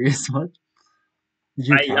you serious? What? Did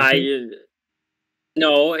you calc it? I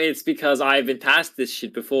no, it's because I've been past this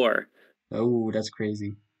shit before. Oh, that's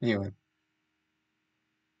crazy. Anyway,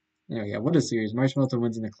 yeah, what a series. Marshmallow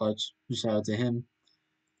wins in the clutch. Shout out to him.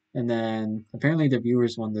 And then apparently the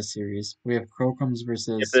viewers won this series. We have Crowcombs If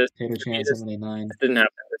versus this, Potato to me, Chan 789. this didn't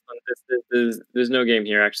happen. There's no game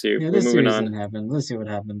here. Actually, Yeah, we're this moving series on. didn't happen. Let's see what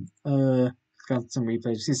happened. Got some replays.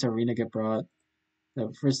 We see Serena get brought.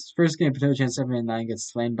 The first game, Potato Chan 789 gets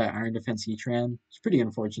slain by Iron Defense Heatran. It's pretty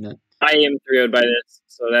unfortunate. I am 3-0'd by this,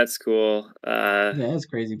 so that's cool. Yeah, that's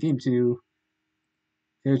crazy. Game two,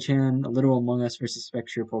 Potato Chan, A Little Among Us versus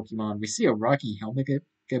Spectre Pokemon. We see a Rocky helmet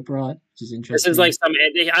get brought, which is This is like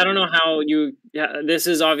interesting. some. I don't know how you. Yeah, this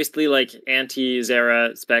is obviously like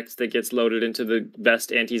anti-Zera spec that gets loaded into the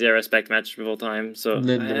best anti-Zera spec match of all time. So I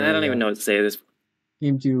Literally, don't even yeah. know what to say to this.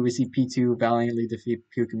 Game two, we see P2 valiantly defeat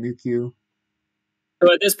Pyukumuku.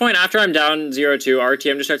 So at this point, after I'm down 0-2,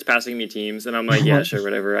 RTM just starts passing me teams, and I'm like, yeah, What? sure,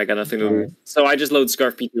 whatever. I got nothing to All right. lose. So I just load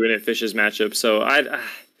Scarf P2 and it fishes matchup. So Yeah,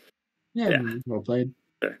 yeah. well played.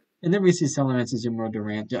 Sure. And then we see Salamence Azumarill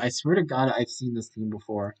Durant. I swear to God, I've seen this team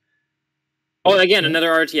before. Oh, again, Yeah. another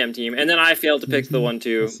RTM team, and then I failed to pick the Let's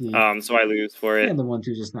 1-2. see. So I lose for Yeah, it. the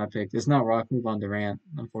 1-2 just not picked. It's not Rock Move on Durant,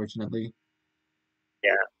 unfortunately. Yeah.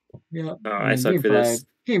 Yeah. Oh, And I then suck for this.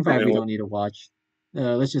 game We're five, we gonna win. don't need to watch.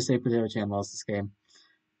 Let's just say Potato Chan lost this game.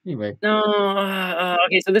 Anyway, No.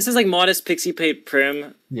 Okay, so this is like modest Pixie Plate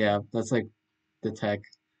Prim. yeah, that's like the tech.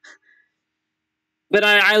 But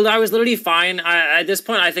I was literally fine. At this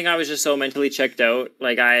point, I think I was just so mentally checked out.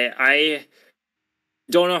 Like I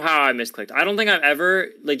don't know how I misclicked. I don't think I've ever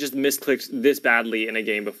like just misclicked this badly in a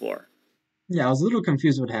game before. Yeah, I was a little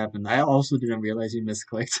confused what happened. I also didn't realize you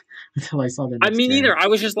misclicked until I saw the I next mean, gen. either I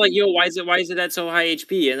was just like, yo, why is it at so high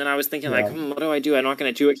HP? And then I was thinking like, Yeah, what do I do? I'm not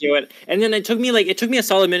gonna 2 KO it. And then it took me a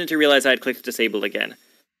solid minute to realize I had clicked disable again.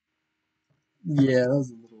 yeah, that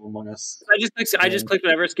was a little Among Us I just thing. clicked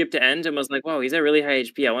whatever skip to end and was like, wow, he's at really high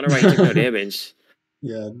HP. I wonder why he took no damage.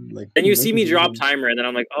 Yeah, like, Then you that see could me be drop him. timer, and then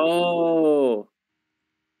I'm like, oh.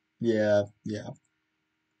 Yeah, yeah,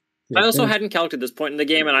 I yeah. also hadn't calced at this point in the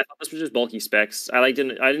game, and I thought this was just bulky specs. I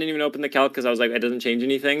didn't even open the calc because I was like, it doesn't change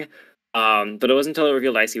anything. But it wasn't until it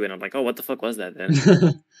revealed Icy Win. I'm like, oh, what the fuck was that then?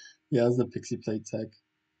 Yeah, that was the Pixie Plate tech.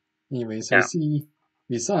 Anyway, so Yeah.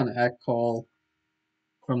 we saw an act call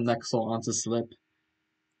from Nexel onto Slip,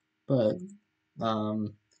 but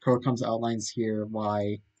code comes outlines here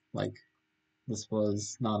why like this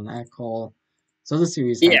was not an act call. So the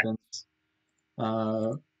series Yeah. happens.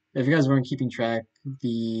 Uh, if you guys weren't keeping track,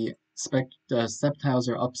 the Sceptiles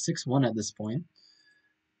are up 6-1 at this point.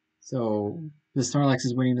 So the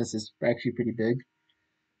Snorlax's winning this is actually pretty big.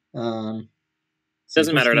 See,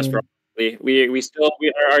 Doesn't first matter to us for game, we still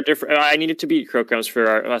we are different. I needed to beat Crocums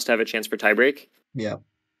for us to have a chance for tiebreak. yeah,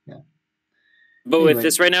 yeah. But with Anyway,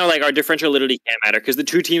 this right now, like our differential literally can't matter because the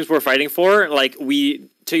two teams we're fighting for, like we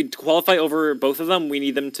to qualify over both of them, we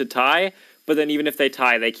need them to tie. But then even if they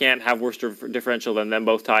tie, they can't have worse differential than them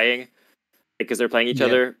both tying because they're playing each yeah,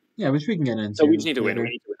 other. yeah, which we can get So we just into need to win. We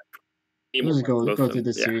later. need to win. We need We'll more just points than both go of through them.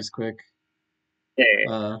 this Yeah. series quick. Yeah.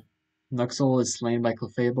 Yeah. Uh, Nuxel is slain by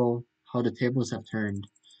Clefable. How the tables have turned.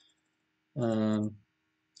 Um,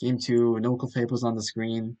 Game two, no Clefables on the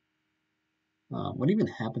screen. What even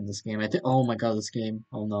happened this game? I think. Oh my god, this game.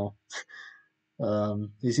 Oh no.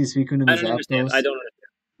 You see Suicune in I the don't understand. I Zapdos. don't understand.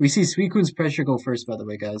 We see Suicune's pressure go first, by the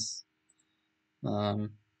way, guys.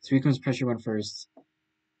 Suicune's pressure went first.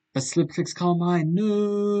 But Slip clicks Calm Mind.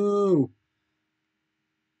 No!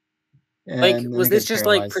 Like, And then was it this gets just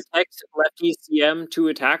like paralyzed. protect lefty CM two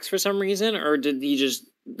attacks for some reason, or did he just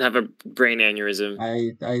have a brain aneurysm?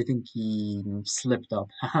 I think he slipped up.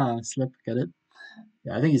 Haha, slip, get it?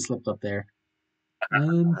 Yeah, I think he slipped up there.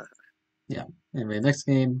 Um, yeah. Anyway, next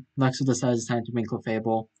game, Nuxel decides it's time to win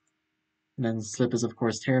Clefable. And then Slip is, of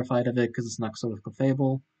course, terrified of it because it's Nuxel with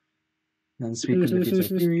Clefable. And then Suicune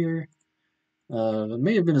defeats Arthurier. It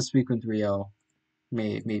may have been a Suicune 3-0.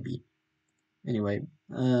 Maybe. Anyway,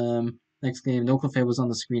 next game, no Clefable's on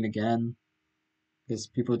the screen again. Because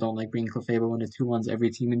people don't like bringing Clefable into 2-1s every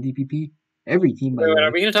team in DPP. Every team, by Wait, the wait, are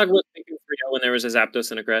way. we gonna talk about Suicune 3 when there was a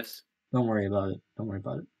Zapdos and a Crest? Don't worry about it. Don't worry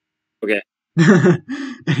about it. Okay.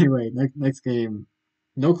 Anyway, next game.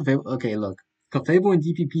 No Clefable. Okay, look. Clefable and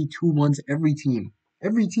DPP 2-1s every team.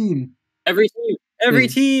 Every team. Every team, every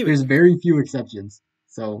There's team. there's very few exceptions.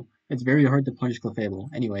 So it's very hard to punish Clefable.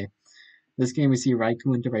 Anyway, this game we see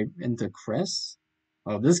Raikou into Cress.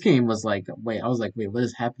 Oh, this game was like, wait, I was like, wait, what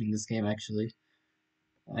is happening in this game actually?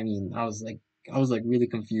 I mean, I was like really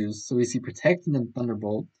confused. So we see Protect and then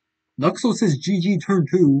Thunderbolt. Nuxel says GG turn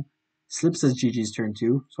two. Slip says GG's turn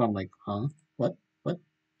two. So I'm like, huh? What? What?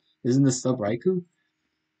 Isn't this sub Raikou?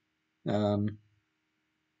 Um,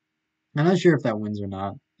 I'm not sure if that wins or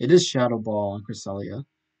not. It is Shadow Ball on Cresselia.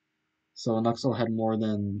 So Nuxel had more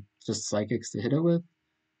than just Psychics to hit it with.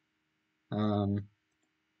 Um,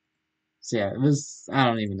 so yeah, it was, I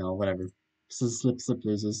don't even know, whatever. So Slip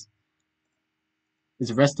loses.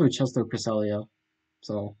 It's Resto Chesto Cresselia.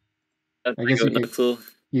 So That's I like guess a Nuxel.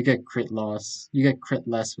 you get crit loss. You get crit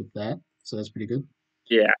less with that. So that's pretty good.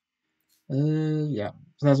 Yeah. Yeah.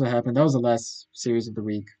 So that's what happened. That was the last series of the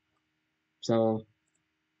week. So,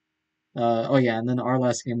 oh yeah, and then our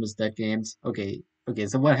last game was Dead Games. Okay.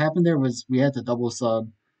 So what happened there was we had to double sub.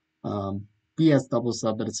 BS double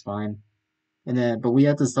sub, but it's fine. But we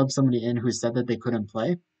had to sub somebody in who said that they couldn't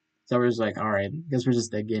play. So we're just like, all right, I guess we're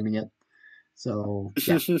just dead gaming it. So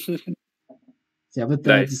yeah, but the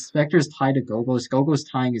Nice. Spectres tied to Gogos. Gogos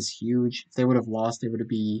tying is huge. If they would have lost, the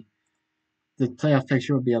playoff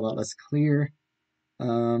picture would be a lot less clear.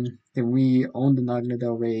 Then we own the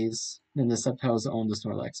Naganadel Rays, and the Sceptiles own the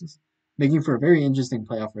Snorlaxes, making for a very interesting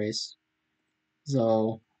playoff race.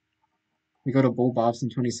 So we go to Bull Bob's in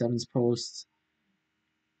 27's post.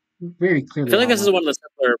 Very I clearly feel like this is outlined. one of the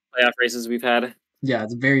simpler playoff races we've had. Yeah,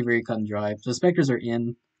 it's very, very cut and dry. So Spectres are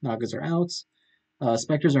in, Nagas are out.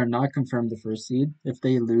 Spectres are not confirmed the first seed. If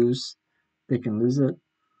they lose, they can lose it.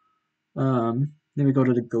 Then we go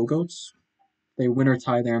to the Go-Goats. They win or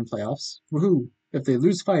tie there in playoffs. Woohoo! If they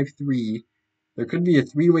lose 5-3, there could be a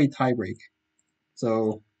three-way tiebreak.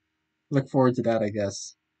 So look forward to that, I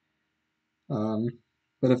guess. Um,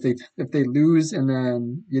 but if they lose and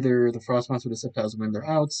then either the Frostmoths or the Sceptiles win, they're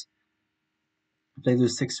out. If they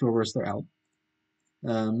lose 6-2 or worse, they're out.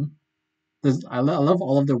 Um, I love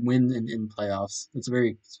all of the win in playoffs. It's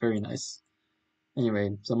very nice. Anyway,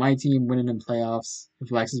 so my team winning in playoffs. If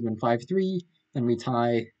Lexus win 5-3 and we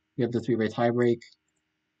tie, we have the three-way tiebreak.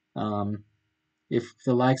 Um, if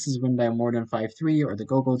the Lexus win by more than 5-3 or the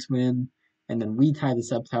Go-Goats win, and then we tie the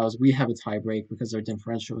Sceptiles, we have a tiebreak because our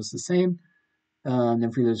differential is the same. And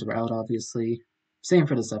then Freelers are out, obviously. Same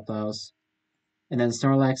for the Sceptiles. And then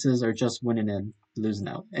Snorlaxes are just winning in, losing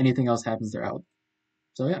out. Anything else happens, they're out.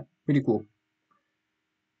 So yeah, pretty cool.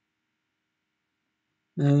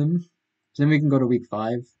 So then we can go to week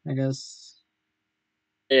 5, I guess.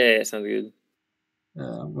 Yeah, sounds good.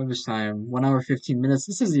 What was time? 1 hour 15 minutes.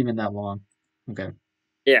 This isn't even that long. Okay.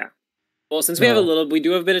 Yeah. Well, since Uh, we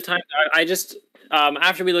do have a bit of time. I just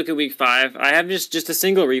after we look at week 5, I have just a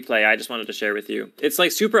single replay I just wanted to share with you. It's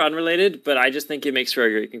like super unrelated, but I just think it makes for a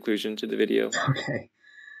great conclusion to the video. okay.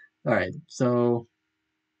 All right. So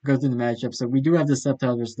go through the matchup. So we do have the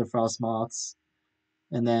Sceptile versus the Frostmoths,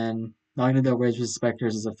 and then Naganadel Rage versus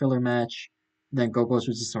Spectres is a filler match. Then Go-Go's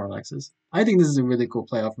versus Snorlaxes. I think this is a really cool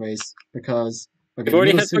playoff race because okay, We've the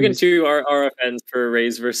already middle had fucking series. 2 RFNs for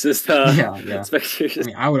Rays versus Yeah. Spectres. I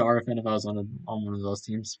mean, I would RFN if I was on one of those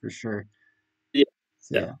teams for sure. Yeah.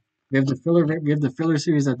 So yeah, we have the filler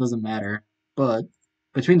series that doesn't matter, but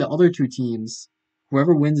between the other two teams,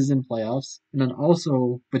 whoever wins is in playoffs, and then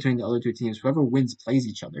also between the other two teams, whoever wins plays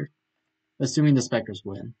each other, assuming the Spectres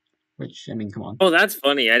win. Which I mean, come on, Oh, that's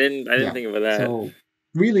funny. I didn't yeah. think about that. So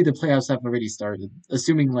really, the playoffs have already started,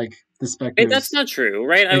 assuming like the Wait, that's Spectres, not true,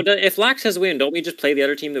 right? like If Lax has win, don't we just play the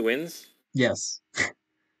other team that wins? yes,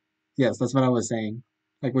 yes, that's what I was saying.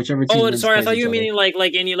 Like whichever team Oh, wins sorry. I plays thought each you were other. meaning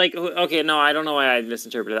like any like. Okay, no, I don't know why I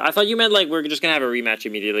misinterpreted it. I thought you meant like we're just gonna have a rematch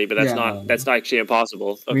immediately, but Yeah, no, no, that's no. not actually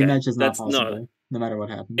impossible. Okay, Rematch is not that's no. possible, no matter what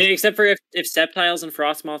happens. Except for if Sceptiles and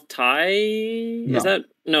Frostmoth tie, is No, that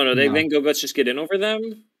no? They no. then Go-Guts just get in over them.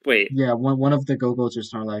 Wait, Yeah, one of the Go-Go's or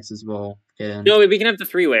Snorlaxes will get in. no, we can have the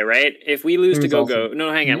 3-way, right? If we lose to There's also Go-Go,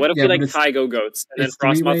 no, hang on. What if yeah, we but like it's tie Go-Goats and then it's three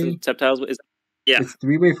Frostmoth and way. Sceptiles is yeah. It's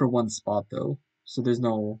three-way for one spot though, so there's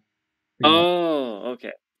no rematch Oh,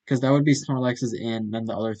 okay. because that would be Snorlax's in, then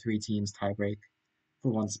the other three teams tiebreak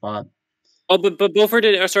for one spot. Oh, but Beaufort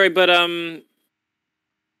did. Oh, sorry, but What's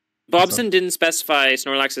up? Bobson didn't specify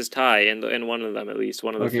Snorlax's tie in one of them, at least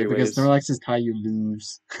one of the Okay, three because ways. Snorlax's tie you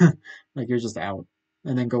lose, like you're just out,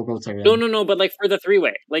 and then Go-Go's are No, in. no, no. But like for the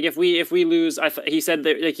 3-way, like if we lose, he said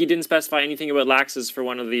that like he didn't specify anything about Lax's for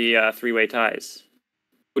one of the 3-way ties,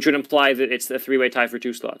 which would imply that it's a 3-way tie for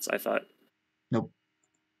 2 slots. I thought Nope.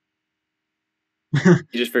 you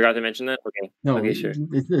just forgot to mention that. Okay, No, okay, sure.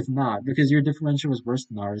 it's not because your differential is worse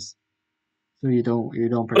than ours, so you don't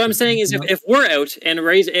What I'm saying participate. is, if we're out and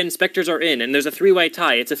Rays and Spectres are in, and there's a 3-way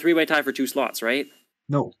tie, it's a 3-way tie for 2 slots, right?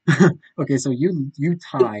 No. Okay, so you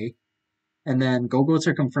tie, and then Go-Go's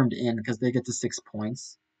are confirmed in because they get to 6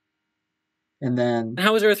 points. And then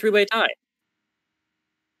How is there a 3-way tie?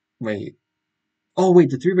 wait. Oh wait,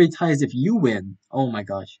 the three-way tie is if you win. Oh my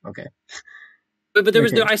gosh. Okay. But there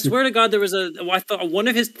was Okay. I swear to God, there was I thought one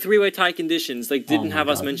of his 3-way tie conditions like Oh didn't my have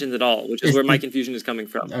us god. mentioned at all, which is It's where my it, confusion is coming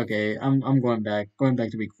from. okay. I'm going back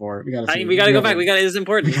to week 4. We gotta see. We gotta We go gotta back. It's we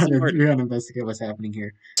important. This is gotta we important. gotta investigate what's happening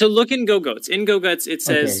here. So look in Go Goats. In Go Goats, it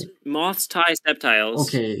says Okay. Moths tie Sceptiles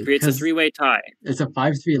Okay. creates a Because 3-way tie. it's a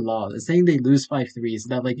 5-3 law. It's saying they lose 5-3, so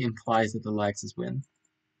that like implies that the Laxes win.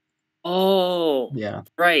 Oh, Yeah.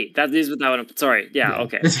 right. That is what that one. Sorry. Yeah. Yeah.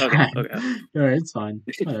 Okay. It's Okay. fine. Okay. Alright, it's fine.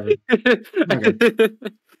 Whatever. Okay.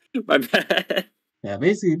 My bad. Yeah,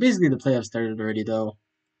 basically the playoffs started already though.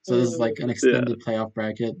 So this is like an Yeah. extended playoff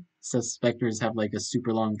bracket. So Spectres have like a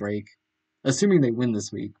super long break. Assuming they win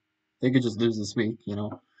this week. They could just lose this week.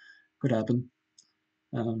 Could happen.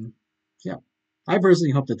 Um yeah. I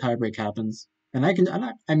personally hope the tiebreak happens. And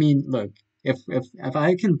I mean, look, if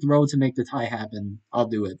I can throw to make the tie happen, I'll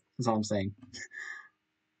do it. That's all I'm saying.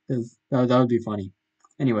 'Cause that would be funny.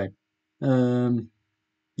 Anyway, um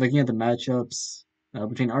looking at the matchups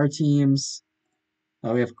between our teams,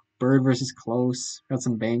 we have Bird versus Close. Got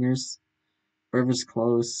some bangers. Bird versus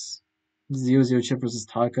Close. Zio Chip versus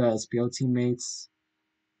Taka as SPO teammates.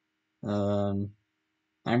 Um,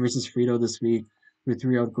 I'm versus Frito this week with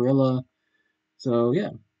 3-out Gorilla. So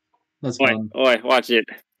yeah, that's Oi, fun. oi, watch it.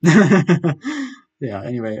 Yeah.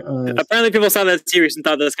 Anyway, Apparently, people saw that series and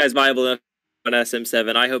thought this guy's viable enough on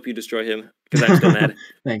SM7. I hope you destroy him because I'm still mad.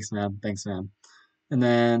 thanks, man. Thanks, man. And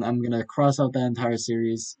then I'm gonna cross out that entire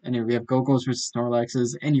series. Anyway, we have Gokos versus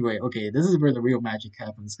Snorlaxes. Anyway, okay, this is where the real magic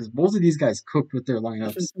happens because both of these guys cooked with their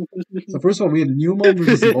lineups. So first of all, we have Neomon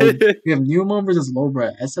versus Low. We have Neomon versus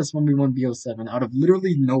Lobra SS1v1 BO7 out of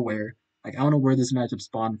literally nowhere. Like I don't know where this matchup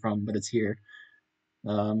spawned from, but it's here.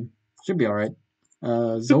 Should be all right.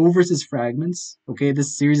 Zoe versus Fragments. Okay,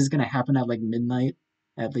 this series is gonna happen at like midnight,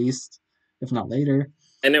 at least, if not later.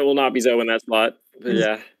 And it will not be Zoe in that slot. But And it's,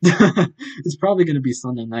 yeah. it's probably gonna be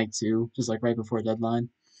Sunday night too, just like right before deadline.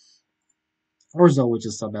 Or Zoe would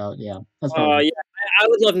just sub out. Yeah, that's probably. Yeah, I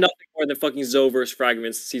would love nothing more than fucking Zoe versus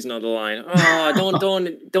Fragments season on the line. Oh,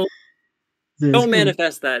 Yeah, don't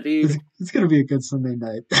manifest that, dude. it's gonna be a good Sunday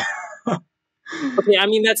night. Okay, I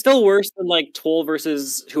mean that's still worse than like Toll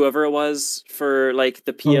versus whoever it was for like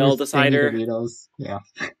the Over PL Stanley decider. Doritos. Yeah.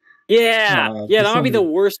 Yeah, No, yeah, it's that might so be the good.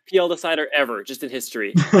 worst PL decider ever, just in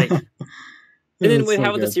history. Like, and then It's with so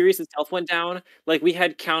how the good. series itself went down, like we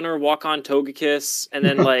had counter walk on Togekiss, and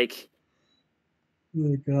then like Oh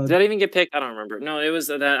did god. that even get picked? I don't remember. No, it was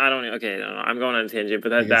that I don't. Okay, no, I'm going on a tangent,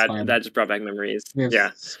 but Like it's fine. that just brought back memories. We have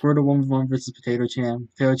Yeah, Squirtle 1v1 versus Potato Chan.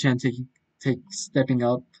 Potato Chan stepping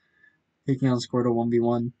up, taking on Squirtle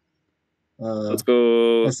 1v1. Uh let's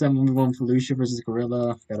go. SM 1v1 Felucia versus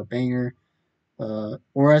Gorilla. Got a banger.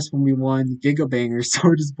 ORS 1v1 Giga Banger.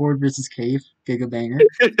 Sword is Board versus Cave. Giga Banger.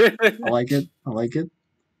 I like it. I like it.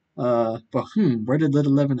 But where did Lit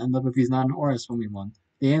 11 end up if he's not an ORS 1v1?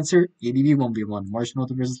 The answer, ADV 1v1. Marshmallow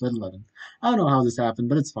versus Lit 11. I don't know how this happened,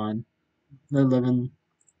 but it's fine. Lit 11,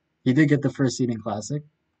 he did get the first seed in Classic.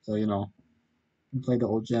 So, he played the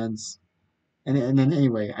old gens. And then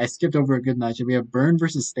anyway, I skipped over a good matchup. We have Burn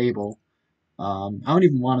versus Stable. I don't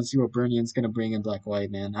even want to see what Burnian's gonna bring in Black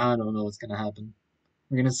White, man. I don't know what's gonna happen.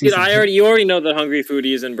 We're gonna see Dude, some hit. you already know that Hungry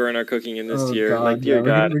Foodies and Burn are cooking in this Oh tier. Like, god, yeah, dear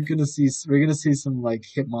God. we're gonna see some like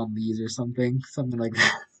Hitmonlees or something like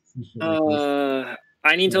that. Some shit like this.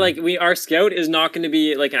 I need to Yeah. like our scout is not going to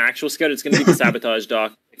be like an actual scout. It's going to be the sabotage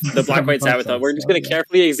doc, the black white Sabotage sabotage. We're dogs, just so going to yeah.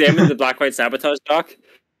 carefully examine the black white sabotage doc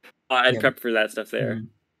and Yeah. prep for that stuff there. Mm.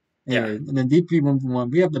 Yeah, Anyway, and then DP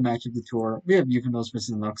 1v1, we have the match of the tour. We have Yukinos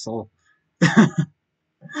versus Nuxel.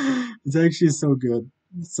 It's actually so good.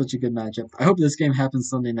 It's such a good matchup. I hope this game happens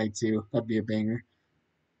Sunday night too. That'd be a banger.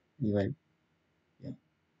 Anyway, yeah.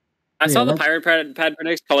 I Yeah, saw the that's pirate pad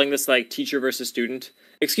predicts calling this like teacher versus student.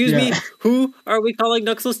 Excuse yeah. me, who are we calling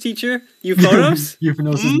Nuxel's teacher? You photos?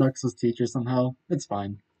 Yukinos is Hmm? Nuxel's teacher somehow. It's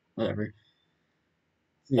fine. Whatever.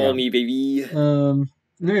 So, Call yeah. me, baby. And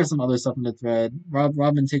then we have some other stuff in the thread.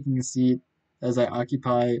 Robin taking a seat as I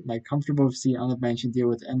occupy my comfortable seat on the bench and deal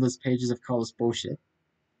with endless pages of college bullshit.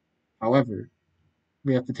 However,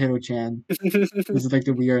 we have Potato Chan. This is like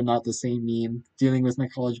the "we are not the same" meme, dealing with my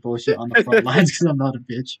college bullshit on the front lines because I'm not a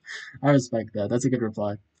bitch. I respect that. That's a good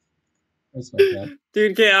reply. I respect that.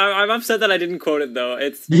 Dude, okay, I'm upset that I didn't quote it though.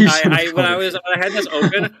 It's You should have when called I had this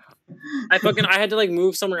open, I had to like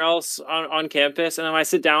move somewhere else on campus, and then I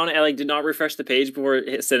sit down and I like did not refresh the page before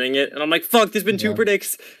sending it, and I'm like, fuck, there's been two Yeah.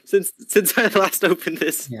 predicts since I last opened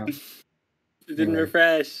this. Yeah. It didn't Anyway.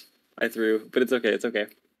 refresh. I threw, but it's okay. It's okay.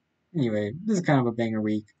 Anyway, this is kind of a banger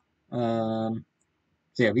week. So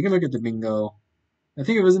yeah, we can look at the bingo. I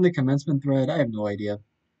think it was in the commencement thread. I have no idea.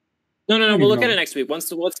 No. I don't We'll even look at know. it next week. Once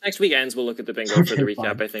next week ends, we'll look at the bingo for the Okay, recap.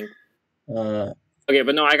 fine. I think. Uh, Okay,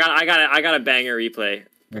 but no, I got a banger replay.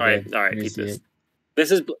 okay. All right, Let me keep see this. it.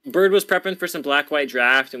 This is Bird was prepping for some black white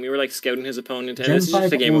draft, and we were like scouting his opponent, and Gen this is just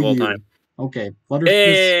 5 a game of all OU. time. Okay. Flutterfist.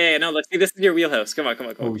 Hey, no, let's see. This is your wheelhouse. Come on.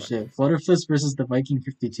 Oh shit. Flutterfist versus the Viking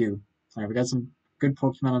 52. Alright, we got some good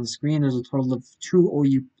Pokemon on the screen. There's a total of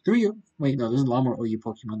wait, no, there's a lot more OU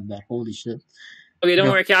Pokemon than that. Holy shit. Okay, don't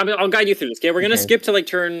Go. worry. Okay, I'll guide you through this. Okay, we're gonna Okay. skip to like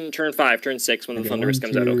turn 5, turn 6 when the Okay, Thunderous 1,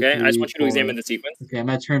 comes out. 2, Okay, I just 3, want you to 4. examine the sequence. Okay, I'm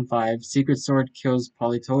at turn 5. Secret Sword kills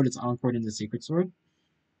Politoed. It's Encored into Secret Sword.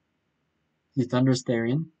 The Thunderous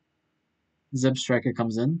Therian. Zeb Striker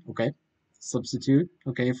comes in. Okay. Substitute.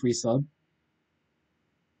 Okay, free sub.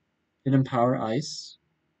 Hidden Power Ice.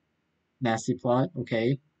 Nasty Plot.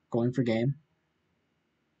 Okay. Going for game.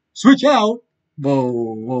 Switch out!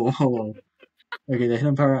 Whoa. Okay, the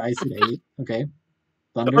Hidden Power Ice at 8. Okay.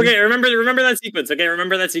 Thunder. Okay, remember that sequence. Okay,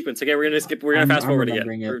 remember that sequence. Okay, we're gonna skip. We're gonna fast I'm forward again.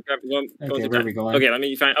 remembering it. We're going Okay, through where are time. we going? Okay, let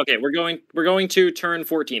me find. Okay, we're going to turn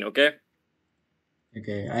 14. Okay.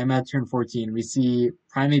 Okay, I'm at turn 14. We see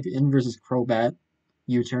Primeape in versus Crobat.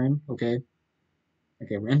 U-turn. Okay.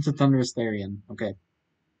 Okay, we're into Thunderous Therian. Okay.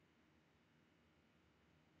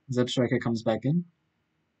 Zeb Striker comes back in.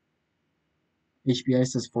 HPI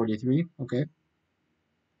says 43. Okay.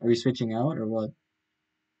 Are we switching out or what?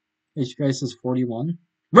 HPI says 41.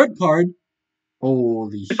 Red card!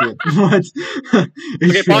 Holy shit! What?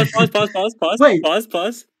 Okay, pause, HPI? pause, pause, pause, pause, Wait, pause,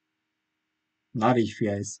 pause. not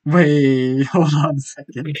HPIs. Wait, hold on a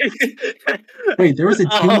second. Wait, there was a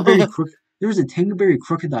Tingleberry Oh, crook. There was a Tingleberry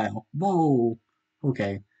crocodile. Whoa.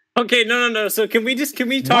 Okay. okay, no, no, no. So can we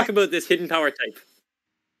talk What? about this hidden power type?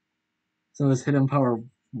 So it's hidden power.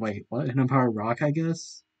 Wait, what? Hidden power rock, I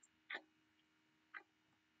guess.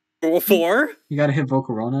 Four? You gotta hit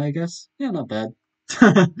Volcarona, I guess. Yeah, not bad.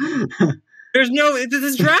 There's no. This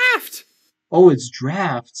is draft. Oh, it's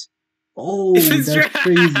draft. Oh, It's that's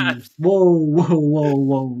crazy. draft. Whoa, whoa, whoa,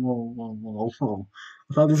 whoa, whoa, whoa, whoa, whoa.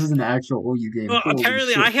 I thought this was an actual OU game. Well, Holy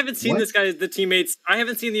apparently, I shit. haven't seen What? this guy's the teammates. I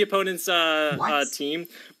haven't seen the opponent's What? team.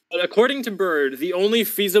 But according to Bird, the only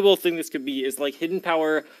feasible thing this could be is like hidden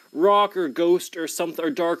power, rock or ghost or something or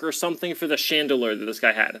dark or something for the chandelier that this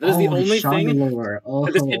guy had. That is the Oh, only thing Chandelure.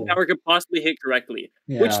 that this hidden Oh, power could possibly hit correctly.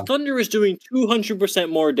 Which yeah, Thunder is doing 200%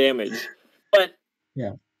 more damage. But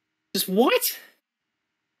yeah. just what?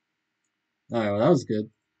 All right, well, that was good.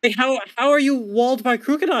 Like how are you walled by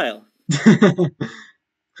Crocodile?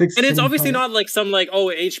 Clicks And it's hidden obviously power. not like some like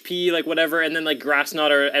HP like whatever, and then like Grass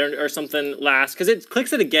Knot or something last because it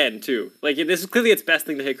clicks it again too. Like this is clearly its best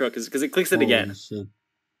thing to hit Crook because it clicks it Holy again. shit.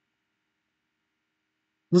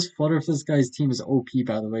 This flutter if this guy's team is OP,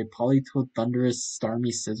 by the way. Polytoad, Thunderous,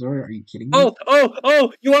 Starmie, Scizor. Are you kidding me?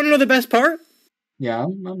 Oh! You want to know the best part? Yeah,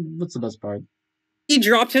 what's the best part? He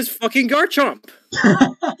dropped his fucking Garchomp.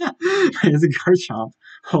 It's a Garchomp.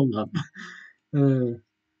 Hold up.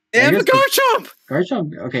 They I have a guess the Garchomp.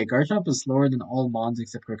 Garchomp. Okay, Garchomp is slower than all Mons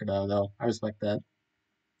except Crocodile, though. I respect that.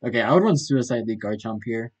 Okay, I would run Suicide League Garchomp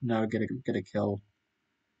here. No, get a kill.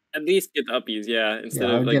 At least get the uppies, yeah, Yeah, instead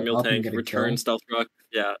I of would like get up and Miltank, get a return kill. Stealth Rock.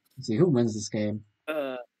 Yeah. Let's see who wins this game.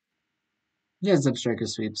 Uh, Yeah, Zip Striker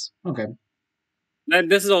sweeps. Okay.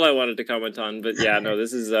 this is all I wanted to comment on, but yeah, no,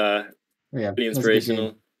 this is Oh, yeah, pretty that was a good game.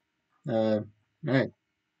 inspirational. All right.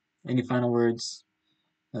 Any final words?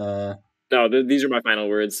 No, these are my final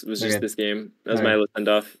words. It was just Okay. this game. That All was right. my send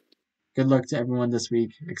off. Good luck to everyone this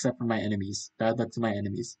week, except for my enemies. Bad luck to my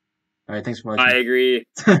enemies. All right, thanks for I watching. agree.